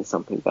definitely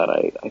something that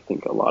I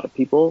think a lot of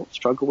people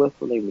struggle with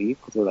when they leave,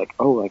 because they're like,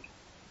 oh, like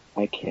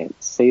I can't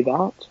say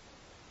that.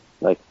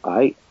 Like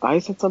I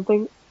said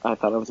something, I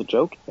thought it was a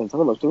joke, and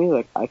someone looked at me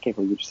like, I can't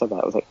believe you just said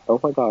that. I was like, oh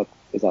my god,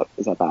 is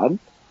that bad?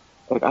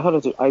 Like I thought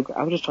it was, I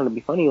was just trying to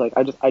be funny. Like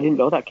I didn't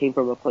know that came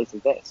from a place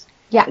of this.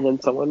 Yeah. And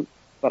then someone,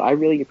 but I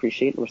really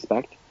appreciate and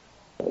respect,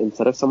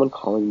 instead of someone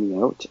calling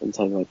me out and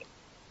saying like,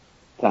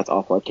 that's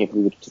awful, I can't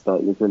believe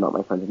you're not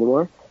my friend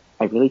anymore.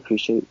 I really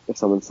appreciate if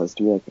someone says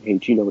to me like, hey,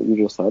 do you know what you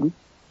just said? I'm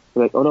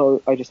like, oh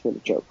no, I just made a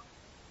joke.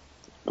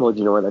 Well, do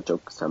you know where that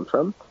joke stems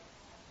from?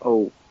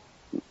 Oh,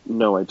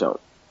 no, I don't.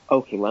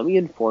 Okay, let me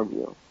inform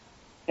you.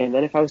 And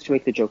then if I was to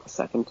make the joke a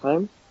second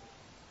time,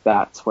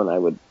 that's when I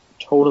would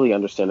totally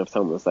understand if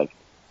someone was like,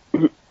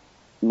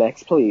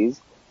 next,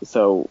 please.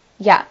 So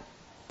Yeah, I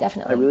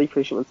definitely. really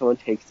appreciate when someone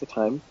takes the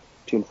time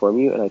to inform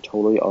you, and I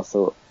totally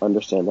also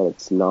understand that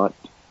it's not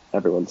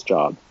everyone's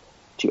job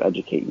to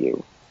educate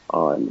you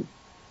on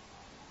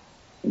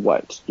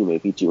what you may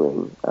be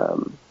doing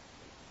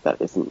that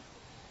isn't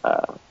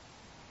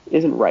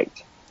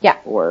right Yeah.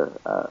 or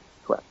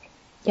correct.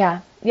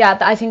 Yeah. Yeah,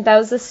 I think that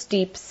was a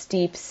steep,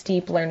 steep,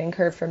 steep learning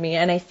curve for me.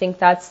 And I think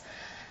that's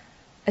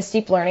a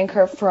steep learning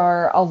curve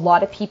for a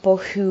lot of people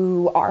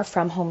who are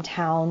from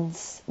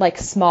hometowns, like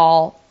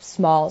small,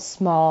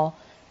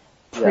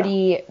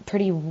 Yeah.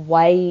 pretty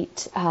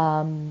white,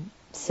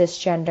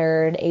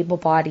 cisgendered,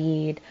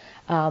 able-bodied,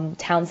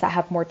 towns that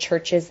have more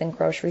churches than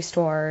grocery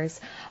stores.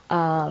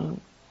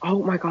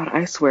 Oh my God,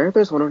 I swear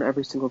there's one on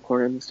every single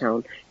corner in this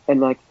town. And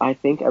like, I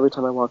think every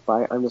time I walk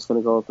by, I'm just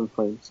gonna go up in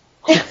flames.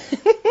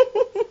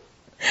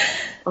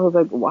 I was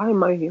like, why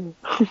am I here?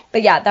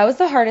 But yeah, that was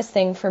the hardest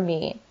thing for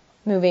me.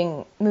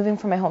 Moving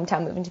from my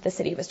hometown, moving to the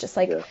city was just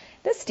like Yeah.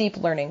 this steep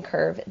learning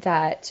curve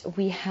that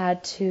we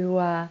had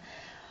to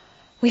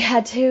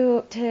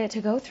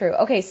go through.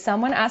 Okay,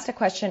 someone asked a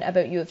question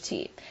about U of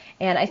T,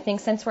 and I think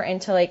since we're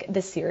into like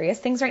the serious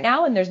things right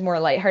now and there's more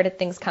lighthearted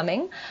things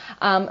coming,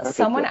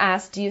 someone Yeah.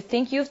 asked, do you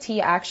think U of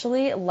T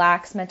actually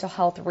lacks mental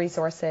health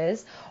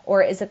resources,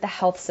 or is it the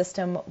health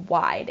system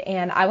wide?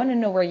 And I want to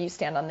know where you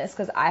stand on this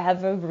because I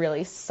have a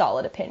really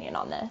solid opinion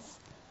on this.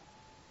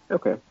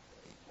 Okay.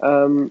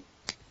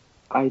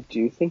 I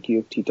do think U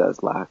of T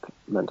does lack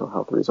mental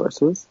health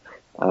resources,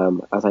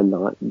 as I'm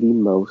not the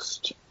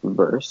most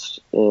versed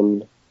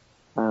in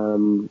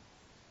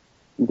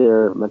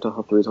their mental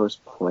health resource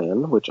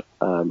plan, which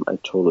I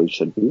totally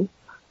should be.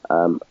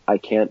 I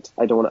can't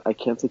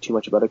say too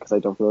much about it because I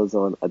don't feel as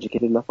though I'm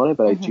educated enough on it,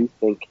 but I do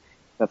think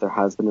that there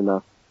has been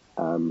enough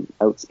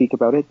outspeak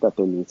about it that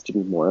there needs to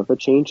be more of a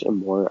change and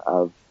more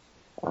of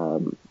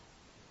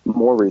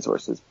more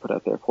resources put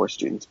out there for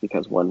students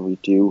because one, we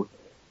do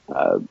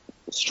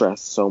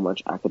stress so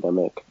much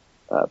academic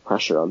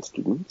pressure on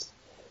students.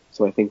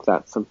 So I think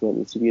that's something that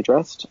needs to be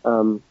addressed.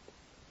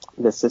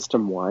 The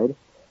system wide,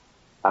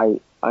 I've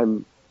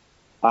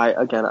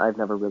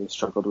never really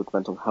struggled with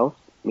mental health,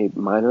 maybe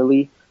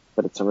minorly,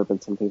 but it's never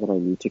been something that I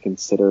need to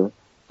consider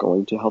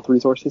going to health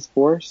resources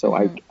for. So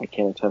I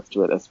can't attest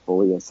to it as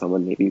fully as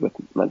someone maybe with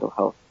mental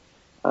health.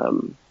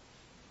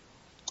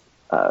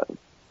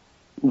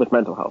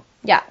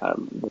 Yeah.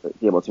 Would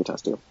be able to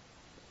attest to.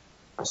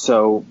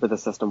 So, with the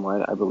system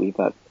wide, I believe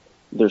that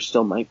there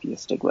still might be a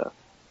stigma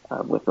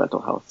with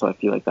mental health. So I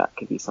feel like that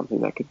could be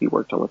something that could be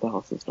worked on with the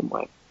health system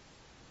wide.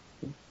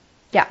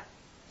 Yeah.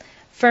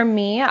 For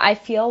me, I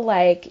feel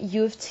like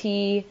U of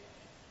T.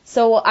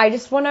 So I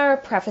just want to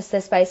preface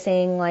this by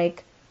saying,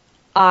 like,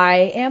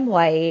 I am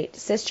white,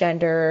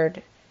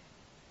 cisgendered,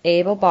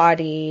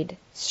 able-bodied,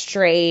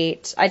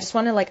 straight. I just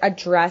want to like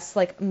address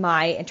like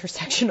my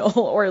intersectional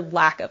or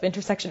lack of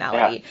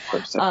intersectionality,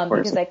 Of course.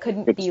 because I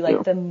couldn't Good be to like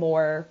do. the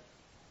more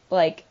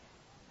like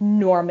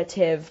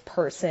normative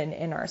person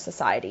in our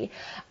society.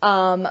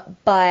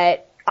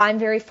 But I'm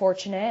very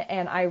fortunate,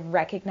 and I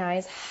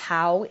recognize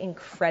how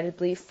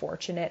incredibly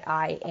fortunate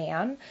I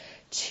am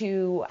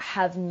to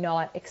have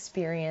not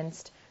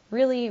experienced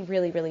really,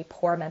 really, really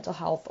poor mental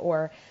health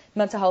or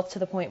mental health to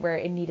the point where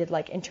it needed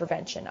like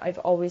intervention. I've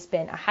always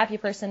been a happy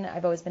person.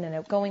 I've always been an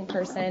outgoing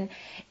person,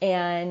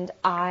 and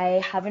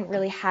I haven't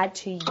really had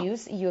to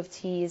use U of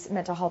T's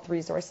mental health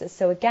resources.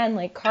 So again,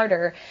 like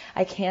Carter,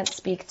 I can't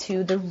speak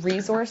to the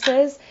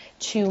resources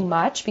too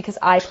much because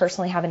I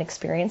personally haven't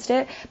experienced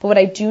it. But what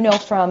I do know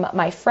from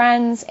my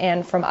friends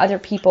and from other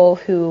people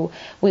who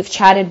we've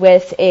chatted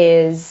with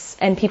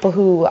and people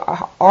who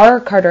are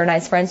Carter and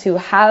I's friends who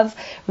have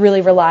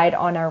really relied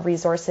on our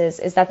resources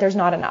is that there's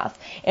not enough.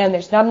 And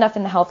there's not enough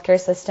in the healthcare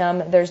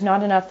system. There's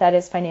not enough that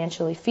is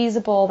financially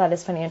feasible, that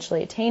is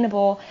financially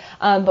attainable.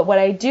 But what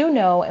I do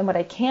know and what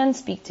I can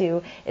speak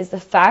to is the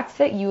fact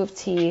that U of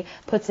T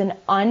puts an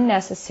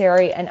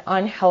unnecessary and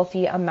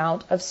unhealthy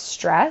amount of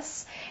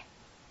stress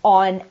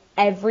on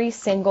every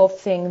single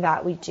thing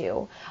that we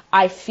do.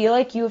 I feel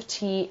like U of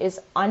T is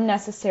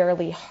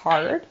unnecessarily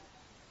hard.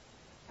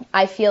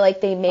 I feel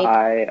like they make...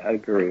 I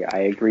agree.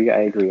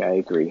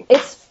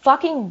 It's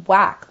fucking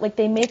whack. Like,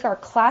 they make our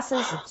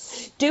classes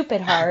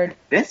stupid hard.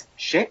 This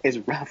shit is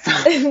rough.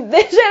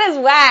 This shit is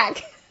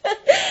whack.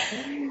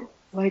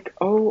 Like,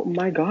 oh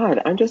my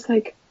God. I'm just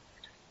like,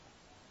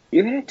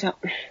 you're gonna tell...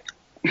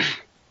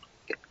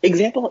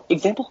 Example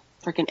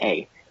freaking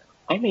A.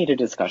 I made a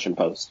discussion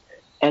post,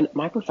 and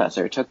my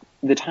professor took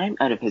the time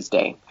out of his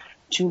day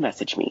to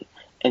message me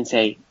and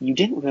say, you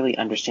didn't really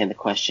understand the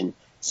question,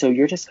 so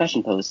your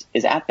discussion post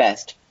is at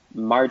best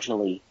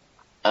marginally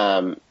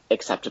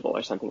acceptable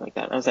or something like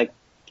that. I was like,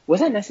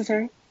 was that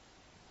necessary?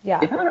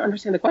 Yeah. If I don't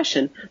understand the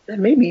question,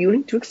 then maybe you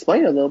need to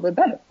explain it a little bit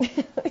better.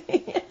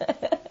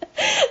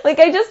 Like,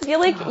 I just feel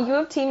like U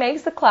of T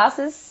makes the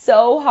classes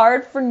so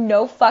hard for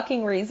no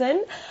fucking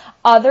reason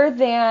other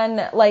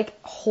than, like,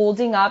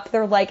 holding up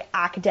their, like,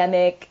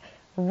 academic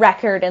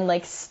record and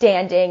like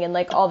standing and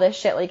like all this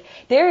shit. Like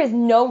there is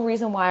no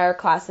reason why our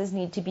classes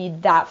need to be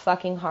that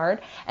fucking hard.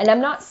 And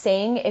I'm not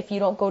saying if you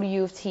don't go to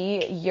U of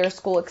T, your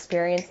school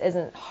experience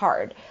isn't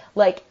hard.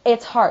 Like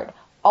it's hard.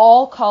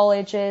 All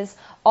colleges,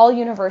 all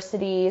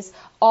universities,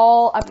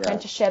 all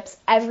apprenticeships,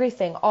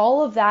 everything,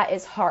 all of that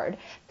is hard.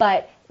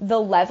 But the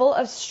level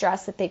of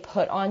stress that they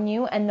put on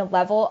you and the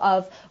level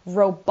of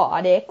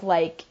robotic,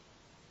 like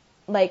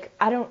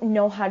I don't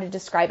know how to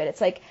describe it.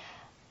 It's like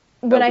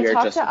when I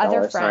talk to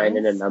other friends, sign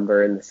and a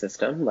number in the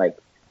system, like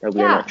that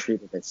we are not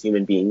treated as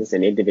human beings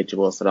and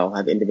individuals that all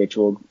have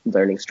individual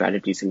learning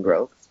strategies and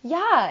growth.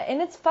 Yeah,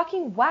 and it's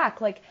fucking whack.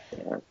 Like,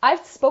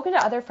 I've spoken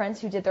to other friends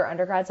who did their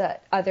undergrads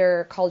at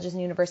other colleges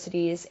and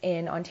universities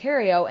in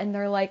Ontario, and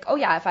they're like, oh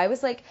yeah, if I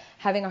was like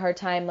having a hard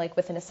time like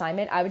with an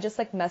assignment, I would just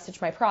like message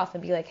my prof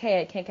and be like,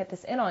 hey, I can't get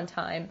this in on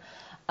time.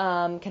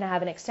 Can I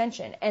have an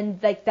extension? And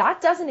like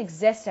that doesn't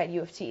exist at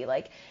U of T.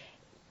 Like,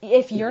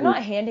 if you're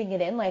not handing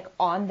it in like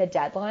on the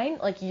deadline,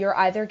 like you're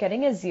either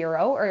getting a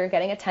 0 or you're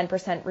getting a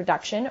 10%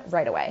 reduction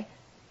right away.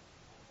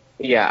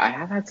 Yeah, I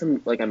have had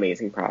some like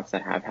amazing profs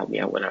that have helped me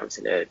out when I was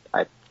in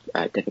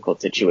a difficult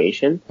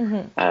situation.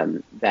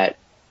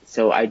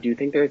 So I do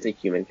think there's a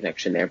human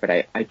connection there, but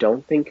I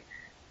don't think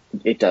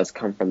it does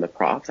come from the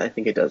profs. I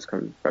think it does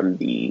come from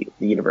the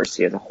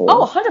university as a whole.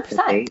 Oh,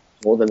 100%. They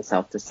hold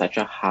themselves to such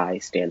a high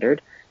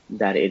standard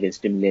that it is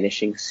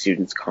diminishing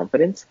students'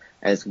 confidence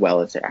as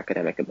well as their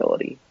academic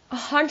ability.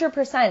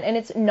 100%. And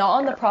it's not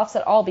on the profs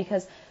at all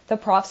because the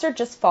profs are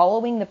just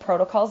following the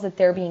protocols that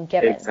they're being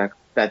given. Exactly.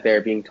 That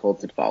they're being told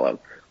to follow.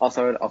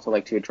 Also, I would also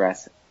like to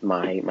address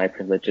my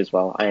privilege as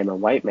well. I am a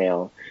white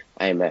male.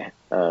 I am a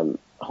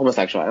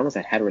homosexual. I almost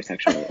said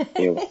heterosexual.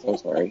 Ew, so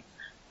sorry.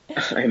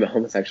 I am a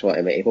homosexual.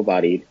 I'm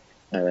able-bodied.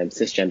 I'm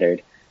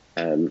cisgendered.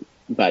 And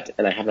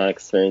I have not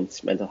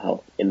experienced mental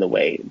health in the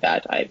way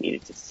that I've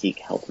needed to seek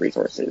health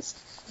resources.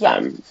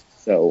 Yeah.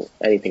 So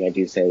anything I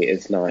do say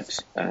is not,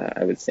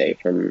 I would say,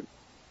 from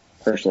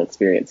personal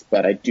experience,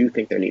 but I do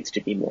think there needs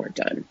to be more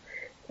done.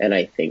 And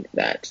I think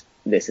that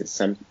this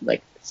is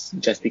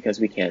just because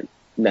we can't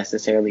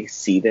necessarily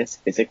see this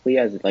physically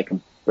as like a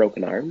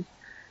broken arm,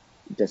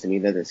 doesn't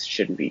mean that this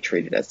shouldn't be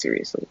treated as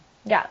seriously.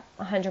 Yeah,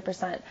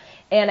 100%.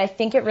 And I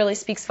think it really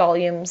speaks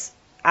volumes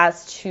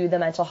as to the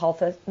mental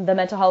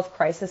health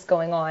crisis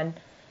going on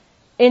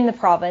in the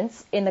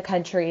province, in the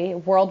country,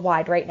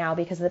 worldwide right now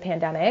because of the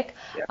pandemic.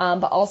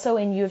 But also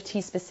in U of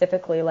T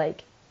specifically,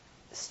 like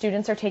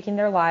students are taking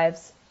their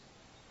lives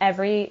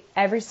every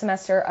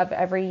semester of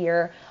every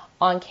year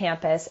on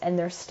campus, and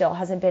there still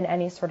hasn't been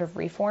any sort of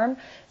reform.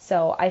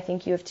 So I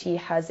think U of T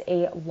has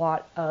a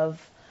lot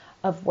of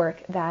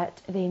work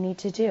that they need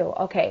to do.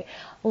 Okay,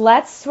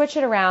 let's switch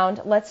it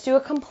around. Let's do a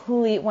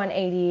complete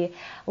 180.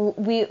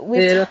 We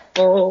did a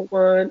full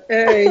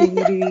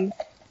 180.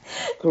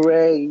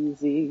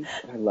 Crazy.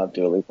 I love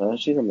Dua Lipa.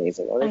 She's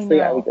amazing.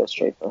 Honestly, I would go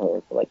straight for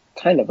her, but like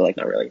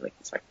not really. Like,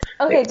 it's fine.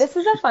 Okay, Thanks. this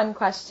is a fun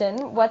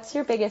question. What's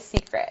your biggest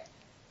secret?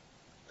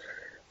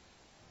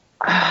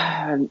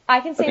 I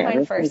can say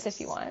mine first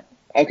if you want.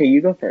 Okay,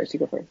 you go first.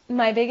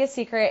 My biggest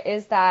secret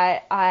is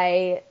that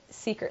I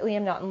secretly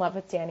am not in love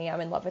with Danny.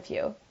 I'm in love with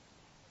you.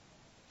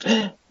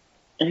 Oh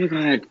my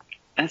god,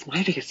 that's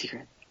my biggest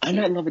secret. I'm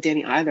not in love with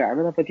Danny either. I'm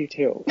in love with you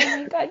too. Oh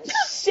my god,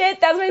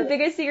 shit, that's my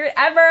biggest secret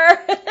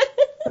ever.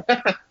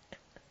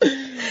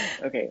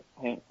 Okay,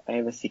 I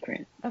have a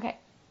secret. Okay.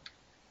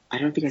 I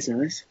don't know if you guys know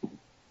this,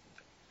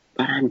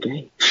 but I'm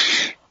gay.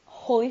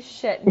 Holy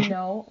shit,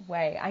 no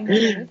way. I never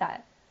knew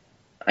that.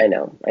 I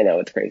know,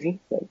 it's crazy.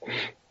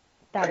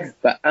 That is...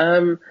 But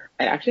I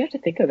actually have to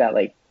think of that.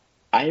 Like,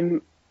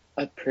 I'm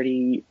a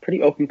pretty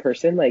open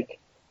person. Like,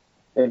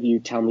 if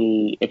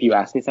you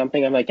ask me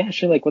something, I'm like, yeah,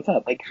 sure. Like, what's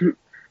up? Like,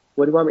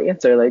 what do you want me to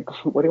answer? Like,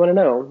 what do you want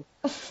to know?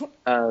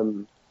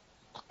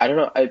 I don't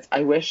know.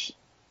 I wish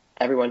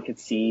everyone could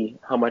see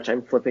how much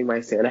I'm flipping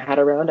my Santa hat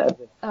around as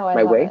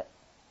my way.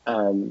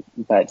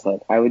 But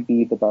like, I would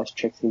be the best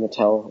Trixie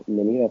Mattel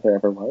mini that there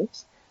ever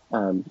was.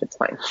 It's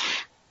fine.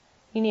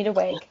 You need a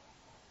wig.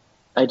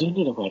 I do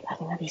need a wig. I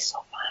think that'd be so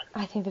fun.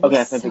 I think that'd be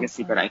that's my biggest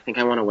secret. I think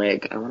I want a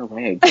wig. I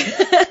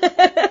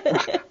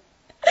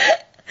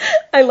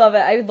love it.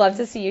 I would love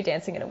to see you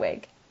dancing in a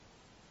wig.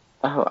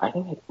 Oh, I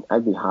think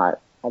I'd be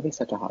hot. I'd be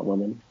such a hot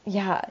woman.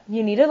 Yeah,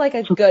 you need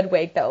a good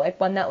wig though, like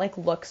one that like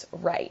looks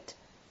right.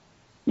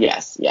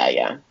 Yes,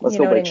 yeah. Let's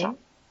go wig shop.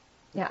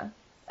 Yeah.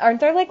 Aren't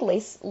there like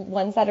lace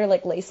ones that are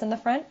like lace in the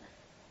front?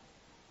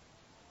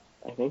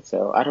 I think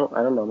so. I don't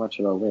know much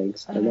about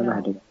wigs. I never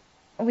had to.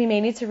 We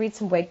may need to read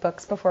some wig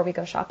books before we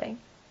go shopping.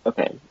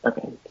 Okay.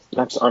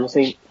 That's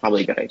honestly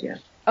probably a good idea.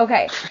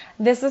 Okay,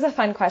 this is a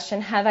fun question.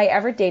 Have I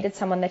ever dated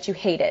someone that you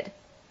hated?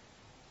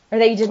 Or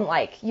that you didn't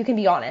like? You can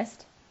be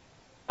honest.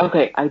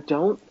 Okay, I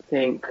don't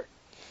think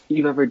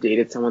you've ever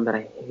dated someone that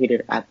I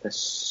hated at the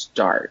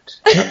start.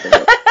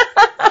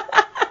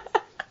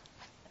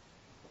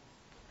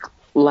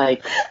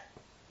 Like,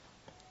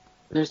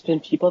 there's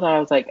been people that I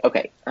was like,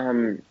 okay,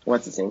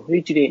 what's his name? Who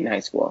did you date in high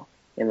school?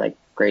 In like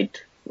grade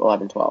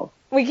 11, 12?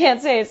 We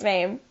can't say his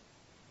name.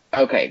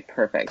 Okay,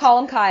 perfect. Call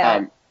him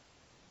Kyle.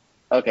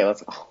 Okay,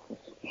 let's. Oh,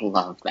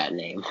 love that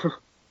name.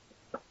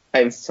 I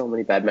have so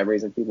many bad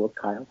memories of people with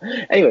Kyle.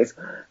 Anyways,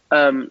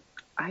 I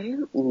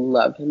didn't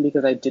love him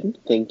because I didn't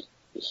think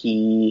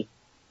he,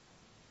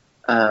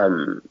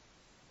 um,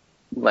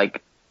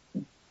 like,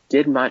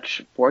 did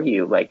much for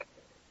you. Like,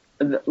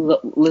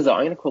 Lizzo,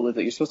 I'm gonna quote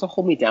Lizzo. You're supposed to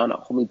hold me down,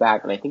 not hold me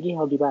back, and I think he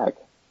held you back.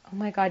 Oh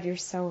my God, you're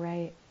so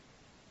right.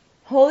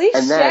 Holy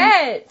And then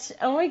shit!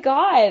 Oh my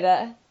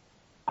God.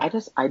 I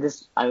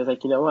was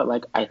like, you know what?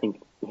 Like, I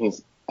think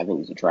he's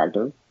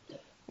attractive.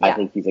 I Yeah.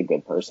 think he's a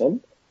good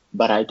person,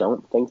 but I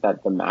don't think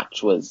that the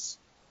match was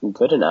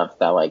good enough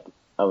that like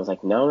I was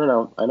like, no, no,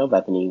 no, I know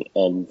Bethany,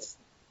 and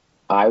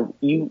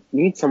you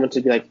need someone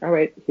to be like, all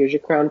right, here's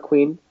your crown,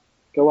 queen,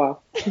 go off.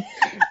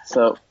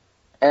 So,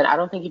 and I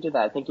don't think he did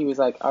that. I think he was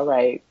like, all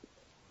right,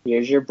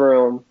 here's your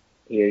broom,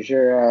 here's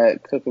your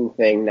cooking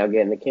thing, now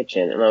get in the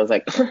kitchen, and I was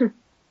like,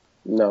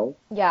 no.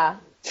 Yeah.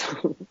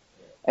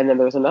 And then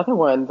there was another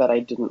one that I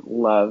didn't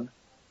love,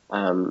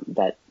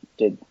 that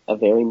did a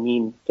very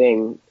mean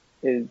thing.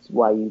 Is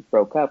why you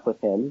broke up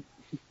with him.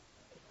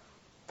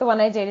 The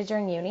one I dated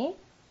during uni?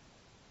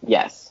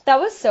 Yes. That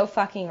was so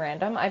fucking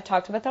random. I've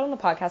talked about that on the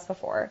podcast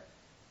before.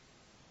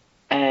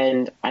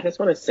 And I just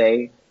want to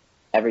say,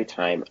 every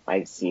time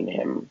I've seen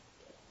him,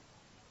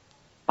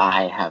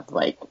 I have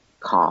like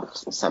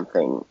coughed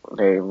something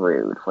very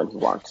rude when he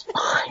walks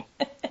by.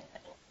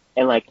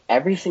 And like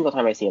every single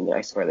time I see him there,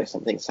 I swear there's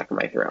something stuck in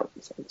my throat.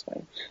 So it's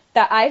fine.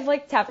 That I've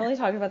like definitely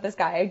talked about this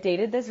guy. I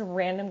dated this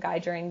random guy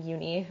during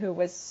uni who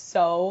was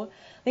so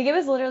like it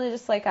was literally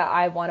just like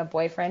I want a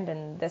boyfriend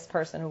and this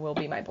person who will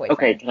be my boyfriend.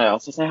 Okay, can I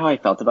also say how I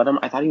felt about him?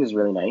 I thought he was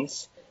really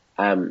nice.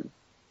 But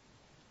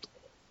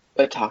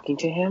talking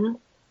to him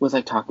was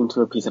like talking to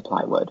a piece of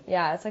plywood.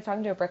 Yeah, it's like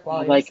talking to a brick wall.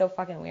 It was Like so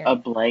fucking weird. a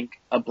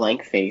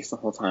blank face the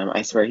whole time.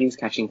 I swear he was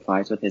catching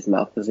flies with his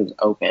mouth because it was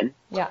open.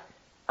 Yeah.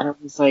 And I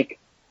was like,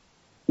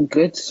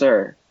 good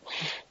sir.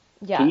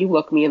 Yeah. Can you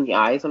look me in the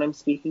eyes when I'm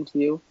speaking to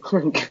you?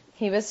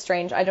 He was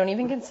strange. I don't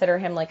even consider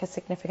him like a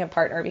significant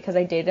partner because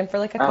I dated him for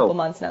like a couple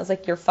months and I was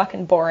like, you're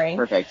fucking boring.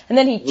 Perfect. And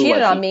then he Who cheated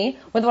was on he? me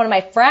with one of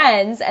my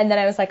friends and then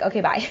I was like,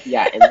 okay, bye.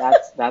 Yeah, and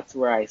that's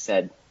where I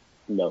said,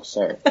 no,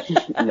 sir.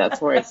 And that's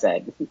where I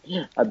said,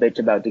 a bitch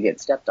about to get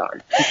stepped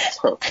on.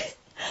 So,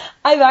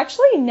 I've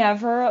actually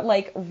never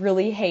like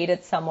really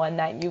hated someone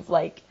that you've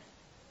like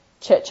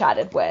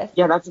chit-chatted with.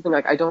 yeah, that's the thing.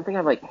 Like, I don't think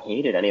I've like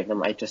hated any of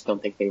them. I just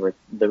don't think they were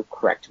the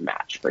correct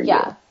match for you.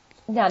 Yeah.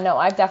 Yeah, no,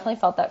 I've definitely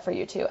felt that for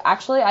you too.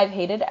 Actually, I've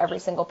hated every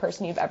single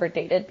person you've ever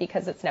dated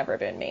because it's never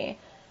been me.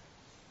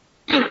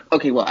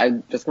 Okay, well,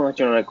 I'm just gonna let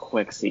you know a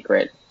quick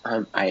secret.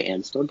 I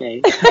am still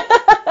gay.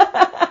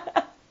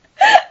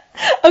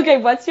 Okay,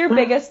 what's your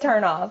biggest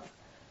turn off?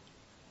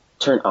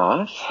 Turn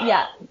off?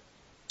 Yeah.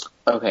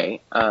 Okay,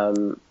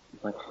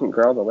 like,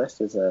 girl, the list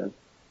is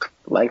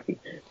lengthy,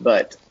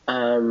 but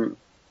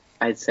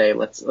I'd say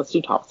let's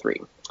do top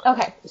 3.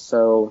 Okay.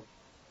 So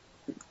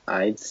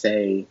I'd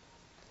say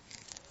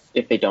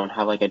if they don't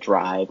have like a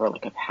drive or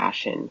like a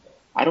passion,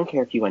 I don't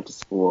care if you went to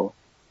school.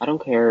 I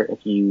don't care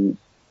if you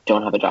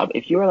don't have a job.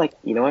 If you are like,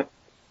 you know what,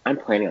 I'm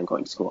planning on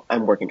going to school.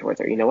 I'm working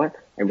towards it. You know what,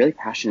 I'm really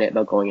passionate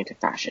about going into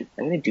fashion.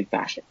 I'm going to do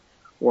fashion.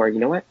 Or you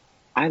know what,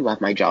 I love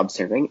my job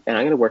serving and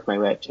I'm going to work my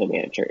way up to a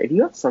manager. If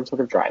you have some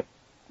sort of drive,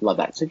 love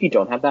that. So if you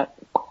don't have that,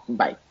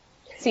 bye.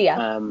 See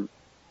ya.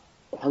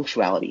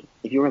 Punctuality.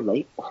 If you are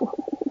late,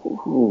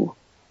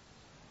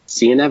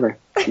 see you never.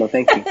 No,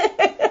 thank you.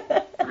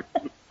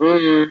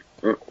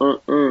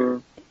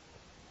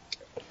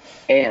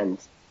 And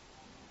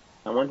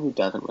someone who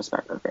doesn't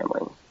respect their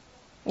family.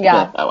 Yeah.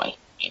 Like, oh, I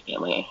hate my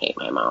family. I hate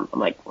my mom. I'm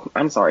like,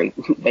 I'm sorry.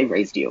 They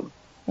raised you.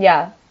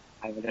 Yeah.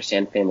 I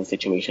understand family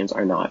situations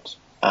are not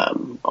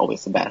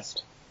always the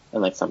best,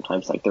 and like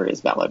sometimes like there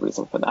is valid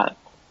reason for that.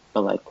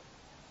 But like,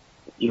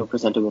 if you're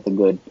presented with a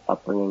good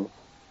upbringing,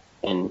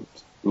 and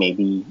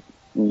maybe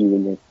you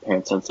and your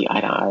parents don't see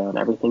eye to eye on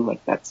everything,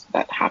 like that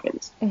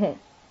happens. Mm-hmm.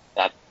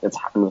 That's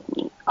happened with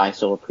me. I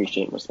still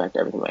appreciate and respect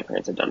everything my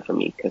parents have done for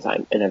me because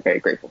I'm very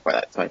grateful for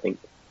that. So I think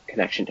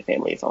connection to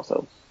family is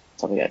also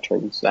something that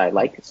I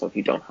like. So if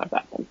you don't have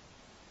that, then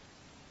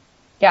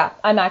Yeah,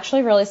 I'm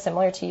actually really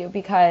similar to you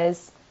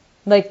because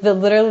like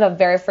literally the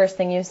very first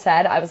thing you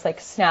said, I was like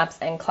snaps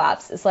and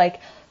claps. It's like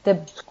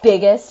the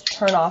biggest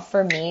turn off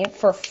for me,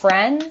 for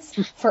friends,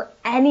 for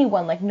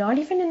anyone, like not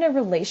even in a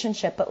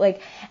relationship, but like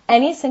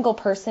any single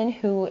person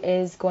who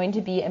is going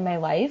to be in my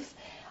life.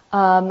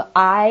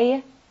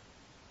 I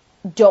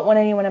don't want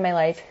anyone in my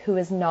life who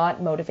is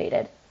not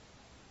motivated.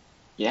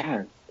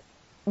 yeah,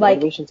 Like,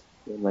 motivation's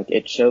like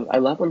it shows. I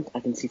love when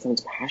I can see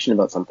someone's passionate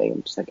about something.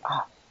 I'm just like,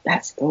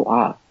 yes, go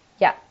off.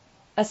 yeah,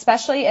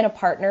 especially in a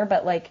partner,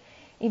 but like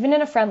even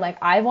in a friend, like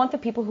I want the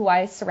people who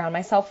I surround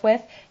myself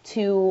with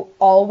to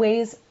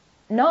always,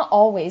 not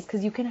always,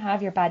 because you can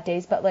have your bad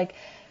days, but like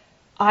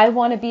I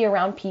want to be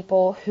around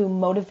people who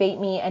motivate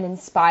me and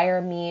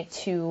inspire me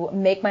to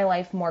make my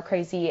life more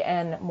crazy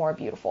and more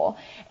beautiful.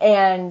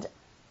 And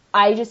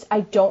I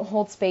don't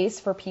hold space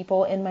for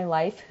people in my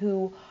life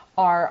who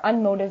are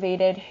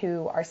unmotivated,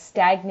 who are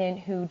stagnant,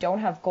 who don't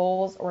have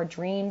goals or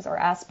dreams or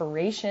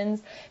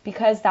aspirations,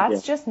 because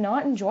that's just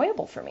not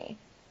enjoyable for me.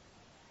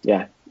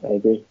 Yeah, I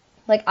agree.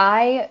 Like,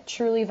 I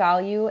truly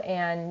value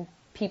and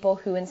people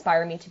who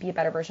inspire me to be a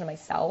better version of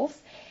myself.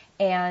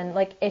 And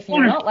like, if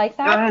you're not like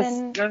that,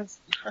 then then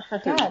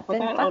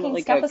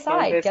fucking step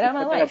aside. Get out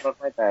of my life. Above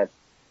my bed.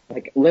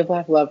 Like, live,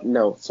 laugh, love.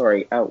 No,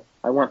 sorry. Oh,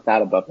 I want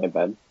that above my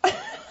bed. I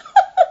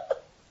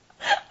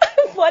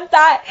want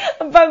that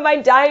above my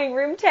dining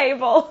room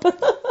table.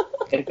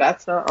 If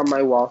that's not on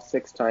my wall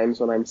 6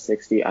 times when I'm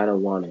 60, I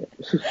don't want it.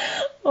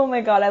 Oh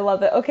my God, I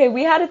love it. Okay,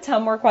 we had a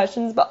ton more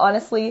questions, but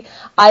honestly,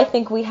 I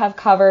think we have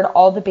covered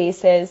all the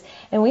bases,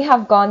 and we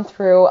have gone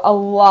through a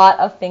lot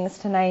of things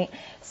tonight.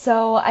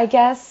 So I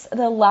guess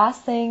the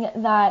last thing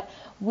that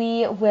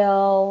we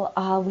will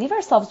leave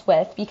ourselves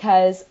with,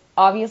 because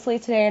obviously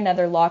today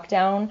another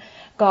lockdown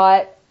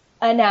got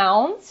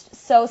announced.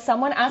 So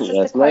someone asked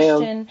us the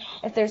question,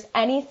 if there's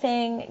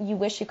anything you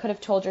wish you could have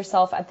told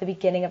yourself at the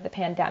beginning of the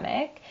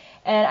pandemic.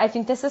 And I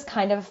think this is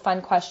kind of a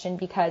fun question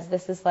because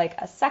this is like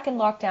a second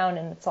lockdown,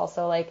 and it's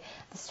also like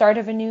the start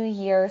of a new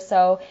year.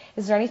 So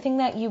is there anything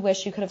that you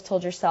wish you could have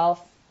told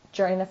yourself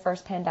during the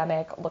first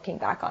pandemic, looking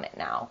back on it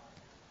now?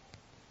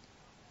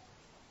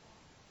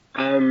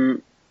 I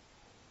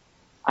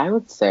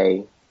would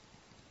say,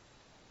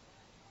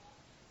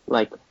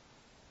 like,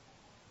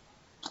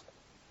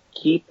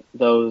 keep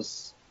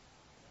those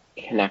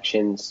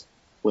connections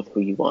with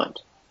who you want.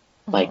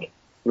 Mm-hmm. Like,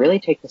 really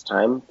take this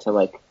time to,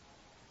 like,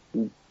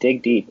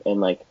 dig deep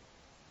and, like,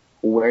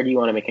 where do you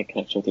want to make a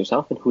connection with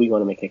yourself and who you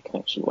want to make a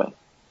connection with.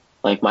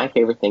 Like, my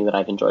favorite thing that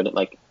I've enjoyed it,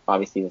 like,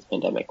 obviously this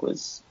pandemic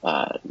was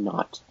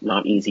not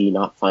easy,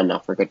 not fun,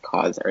 not for a good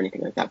cause or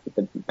anything like that, but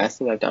the best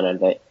thing I've done out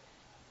of it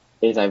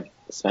is I've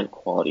spent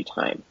quality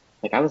time.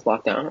 Like, I was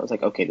locked down. I was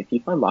like, okay, the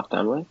people I'm locked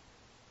down with,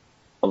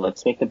 well,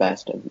 let's make the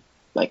best of,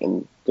 like,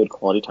 in good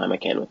quality time I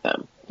can with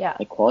them. Yeah.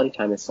 Like, quality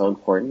time is so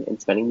important, and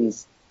spending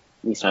these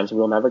times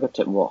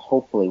we'll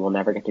hopefully we'll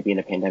never get to be in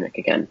a pandemic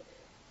again.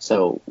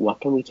 So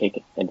what can we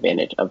take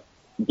advantage of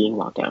being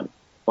locked down?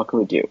 What can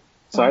we do?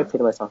 So I would say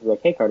to myself,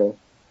 like, hey, Carter,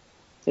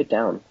 sit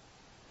down,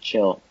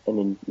 chill, and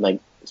then, like,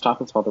 stop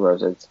and smell the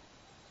roses.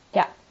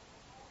 Yeah.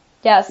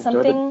 Yeah,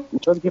 something...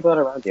 Enjoy the people that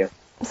are around you.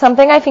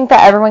 Something I think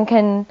that everyone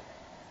can...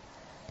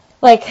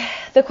 Like,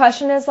 the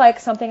question is,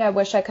 like, something I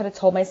wish I could have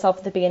told myself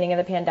at the beginning of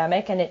the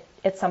pandemic, and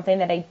it's something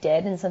that I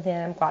did and something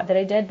that I'm glad that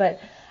I did, but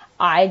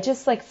I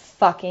just, like,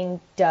 fucking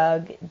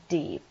dug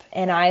deep.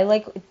 And I,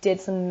 like,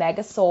 did some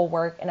mega soul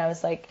work, and I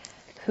was like,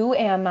 who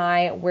am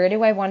I? Where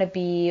do I want to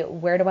be?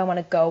 Where do I want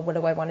to go? What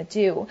do I want to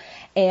do?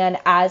 And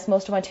as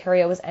most of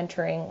Ontario was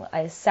entering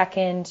a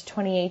second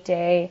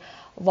 28-day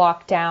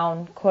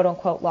lockdown,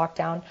 quote-unquote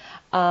lockdown,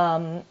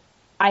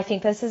 I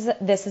think this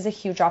is a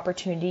huge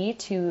opportunity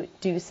to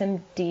do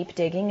some deep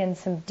digging and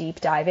some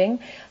deep diving,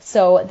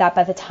 so that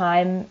by the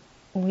time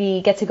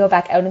we get to go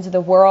back out into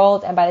the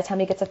world, and by the time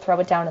we get to throw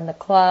it down in the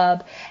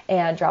club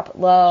and drop it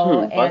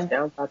low buzz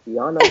down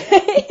Tatiana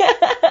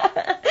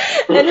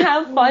and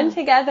have fun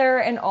together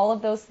and all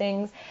of those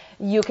things,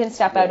 you can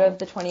step out of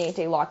the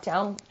 28-day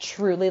lockdown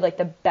truly like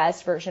the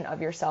best version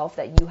of yourself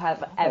that you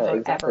have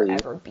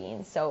ever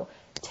been. So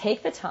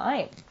take the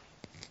time.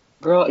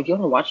 Girl, if you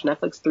want to watch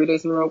Netflix 3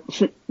 days in a row,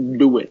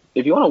 do it.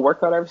 If you want to work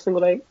out every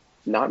single day,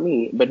 not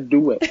me, but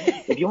do it.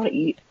 If you want to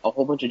eat a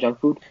whole bunch of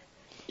junk food,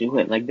 do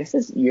it. Like, this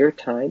is your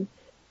time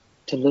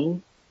to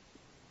literally,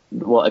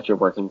 well, if you're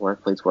working,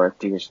 please work,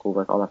 do your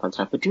schoolwork, all that fun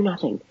stuff, but do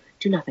nothing.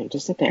 Do nothing.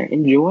 Just sit there.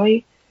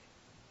 Enjoy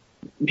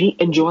being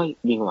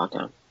locked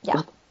down. Yeah.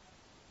 Like,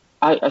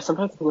 I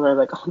sometimes think about it,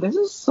 like, oh, this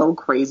is so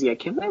crazy. I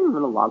can't believe I'm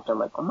in a lockdown.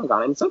 Like, oh my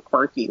God, I'm so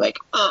quirky. I'm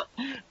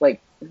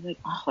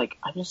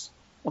just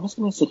going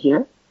to sit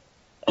here.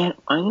 And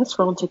I'm going to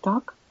scroll on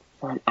TikTok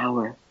for an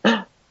hour.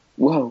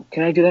 Whoa,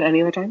 can I do that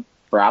any other time?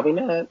 Probably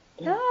not.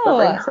 No. But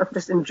right now, I'm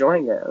just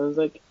enjoying it. I was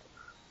like,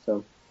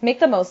 so. Make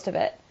the most of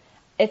it.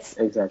 It's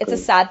a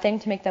sad thing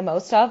to make the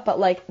most of, but,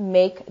 like,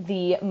 make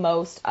the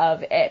most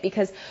of it,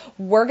 because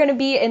we're going to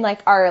be in,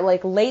 like, our,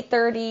 like, late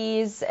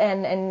 30s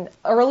and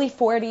early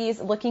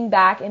 40s looking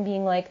back and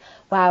being like,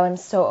 wow, I'm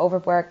so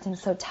overworked and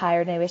so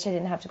tired and I wish I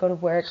didn't have to go to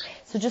work.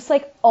 So just,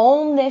 like,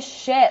 own this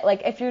shit.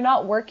 Like, if you're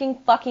not working,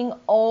 fucking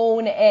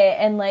own it.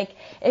 And, like,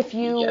 if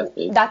you,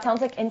 that sounds,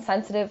 like,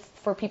 insensitive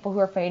for people who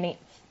are facing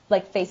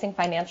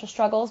financial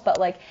struggles, but,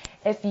 like,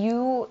 if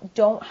you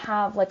don't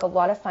have, like, a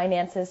lot of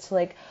finances to,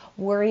 like,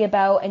 worry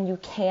about, and you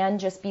can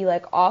just be,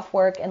 like, off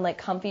work and, like,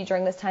 comfy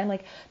during this time,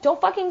 like, don't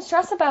fucking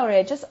stress about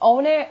it. Just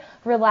own it,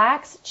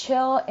 relax,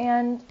 chill,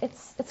 and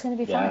it's gonna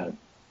be fine.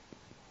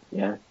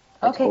 Yeah.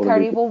 Okay, totally.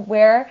 Cardi, well,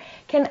 where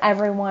can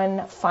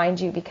everyone find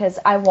you? Because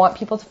I want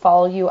people to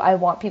follow you. I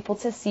want people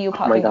to see you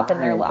popping up in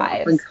their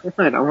lives. Oh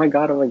my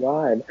god.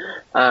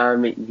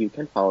 You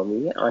can follow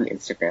me on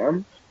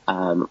Instagram,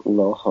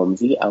 Lil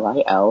Holmzie,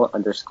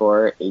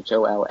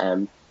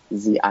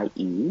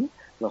 LIL_HOLMZIE.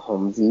 Lil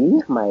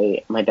Holmzie.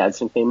 My dad's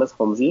nickname was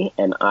Holmzie,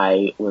 and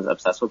I was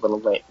obsessed with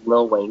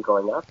Lil Wayne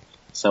growing up,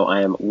 so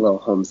I am Lil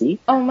Holmzie.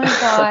 Oh my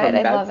god,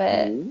 I love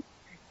it.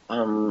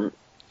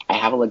 I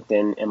have a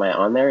LinkedIn. Am I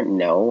on there?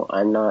 No,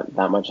 I'm not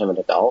that much of an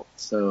adult.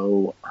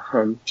 So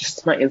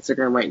just my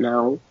Instagram right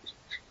now.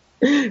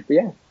 But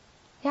yeah.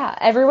 Yeah,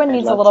 everyone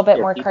needs a little bit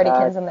more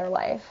Cardykins in their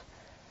life.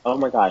 Oh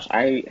my gosh,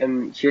 I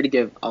am here to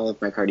give all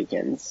of my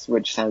Cardykins,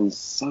 which sounds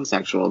so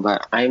sexual,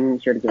 but I'm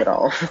here to give it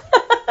all.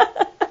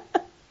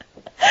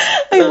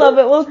 I love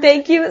it. Well,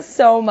 thank you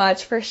so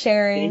much for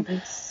sharing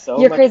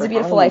your Crazy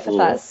Beautiful Life with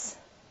us.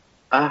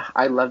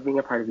 I love being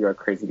a part of your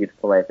Crazy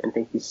Beautiful Life, and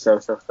thank you so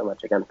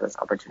much again for this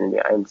opportunity.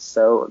 I'm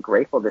so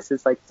grateful. This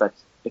is like such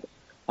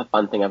a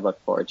fun thing I've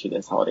looked forward to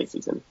this holiday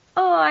season.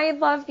 Oh, I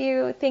love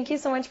you. Thank you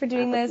so much for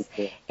doing this,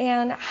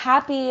 and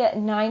happy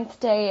 9th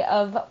day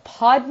of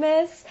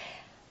Podmas.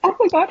 Oh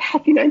my God,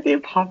 happy 9th day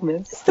of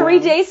Podmas. 3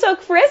 days till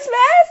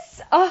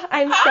Christmas. Oh,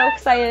 I'm so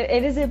excited.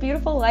 It is a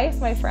beautiful life,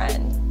 my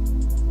friend.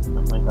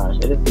 Oh my gosh,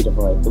 it is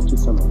beautiful life. Thank you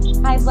so much.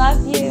 I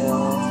love you.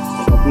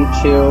 I love you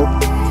too.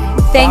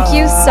 Thank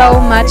you so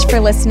much for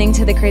listening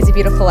to The Crazy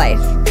Beautiful Life.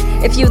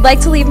 If you'd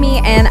like to leave me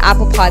an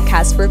Apple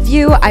Podcast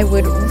review, I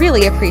would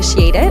really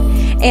appreciate it.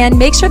 And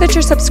make sure that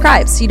you're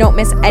subscribed so you don't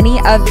miss any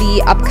of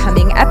the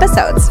upcoming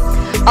episodes.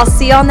 I'll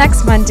see y'all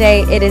next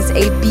Monday. It is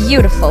a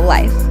beautiful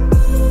life.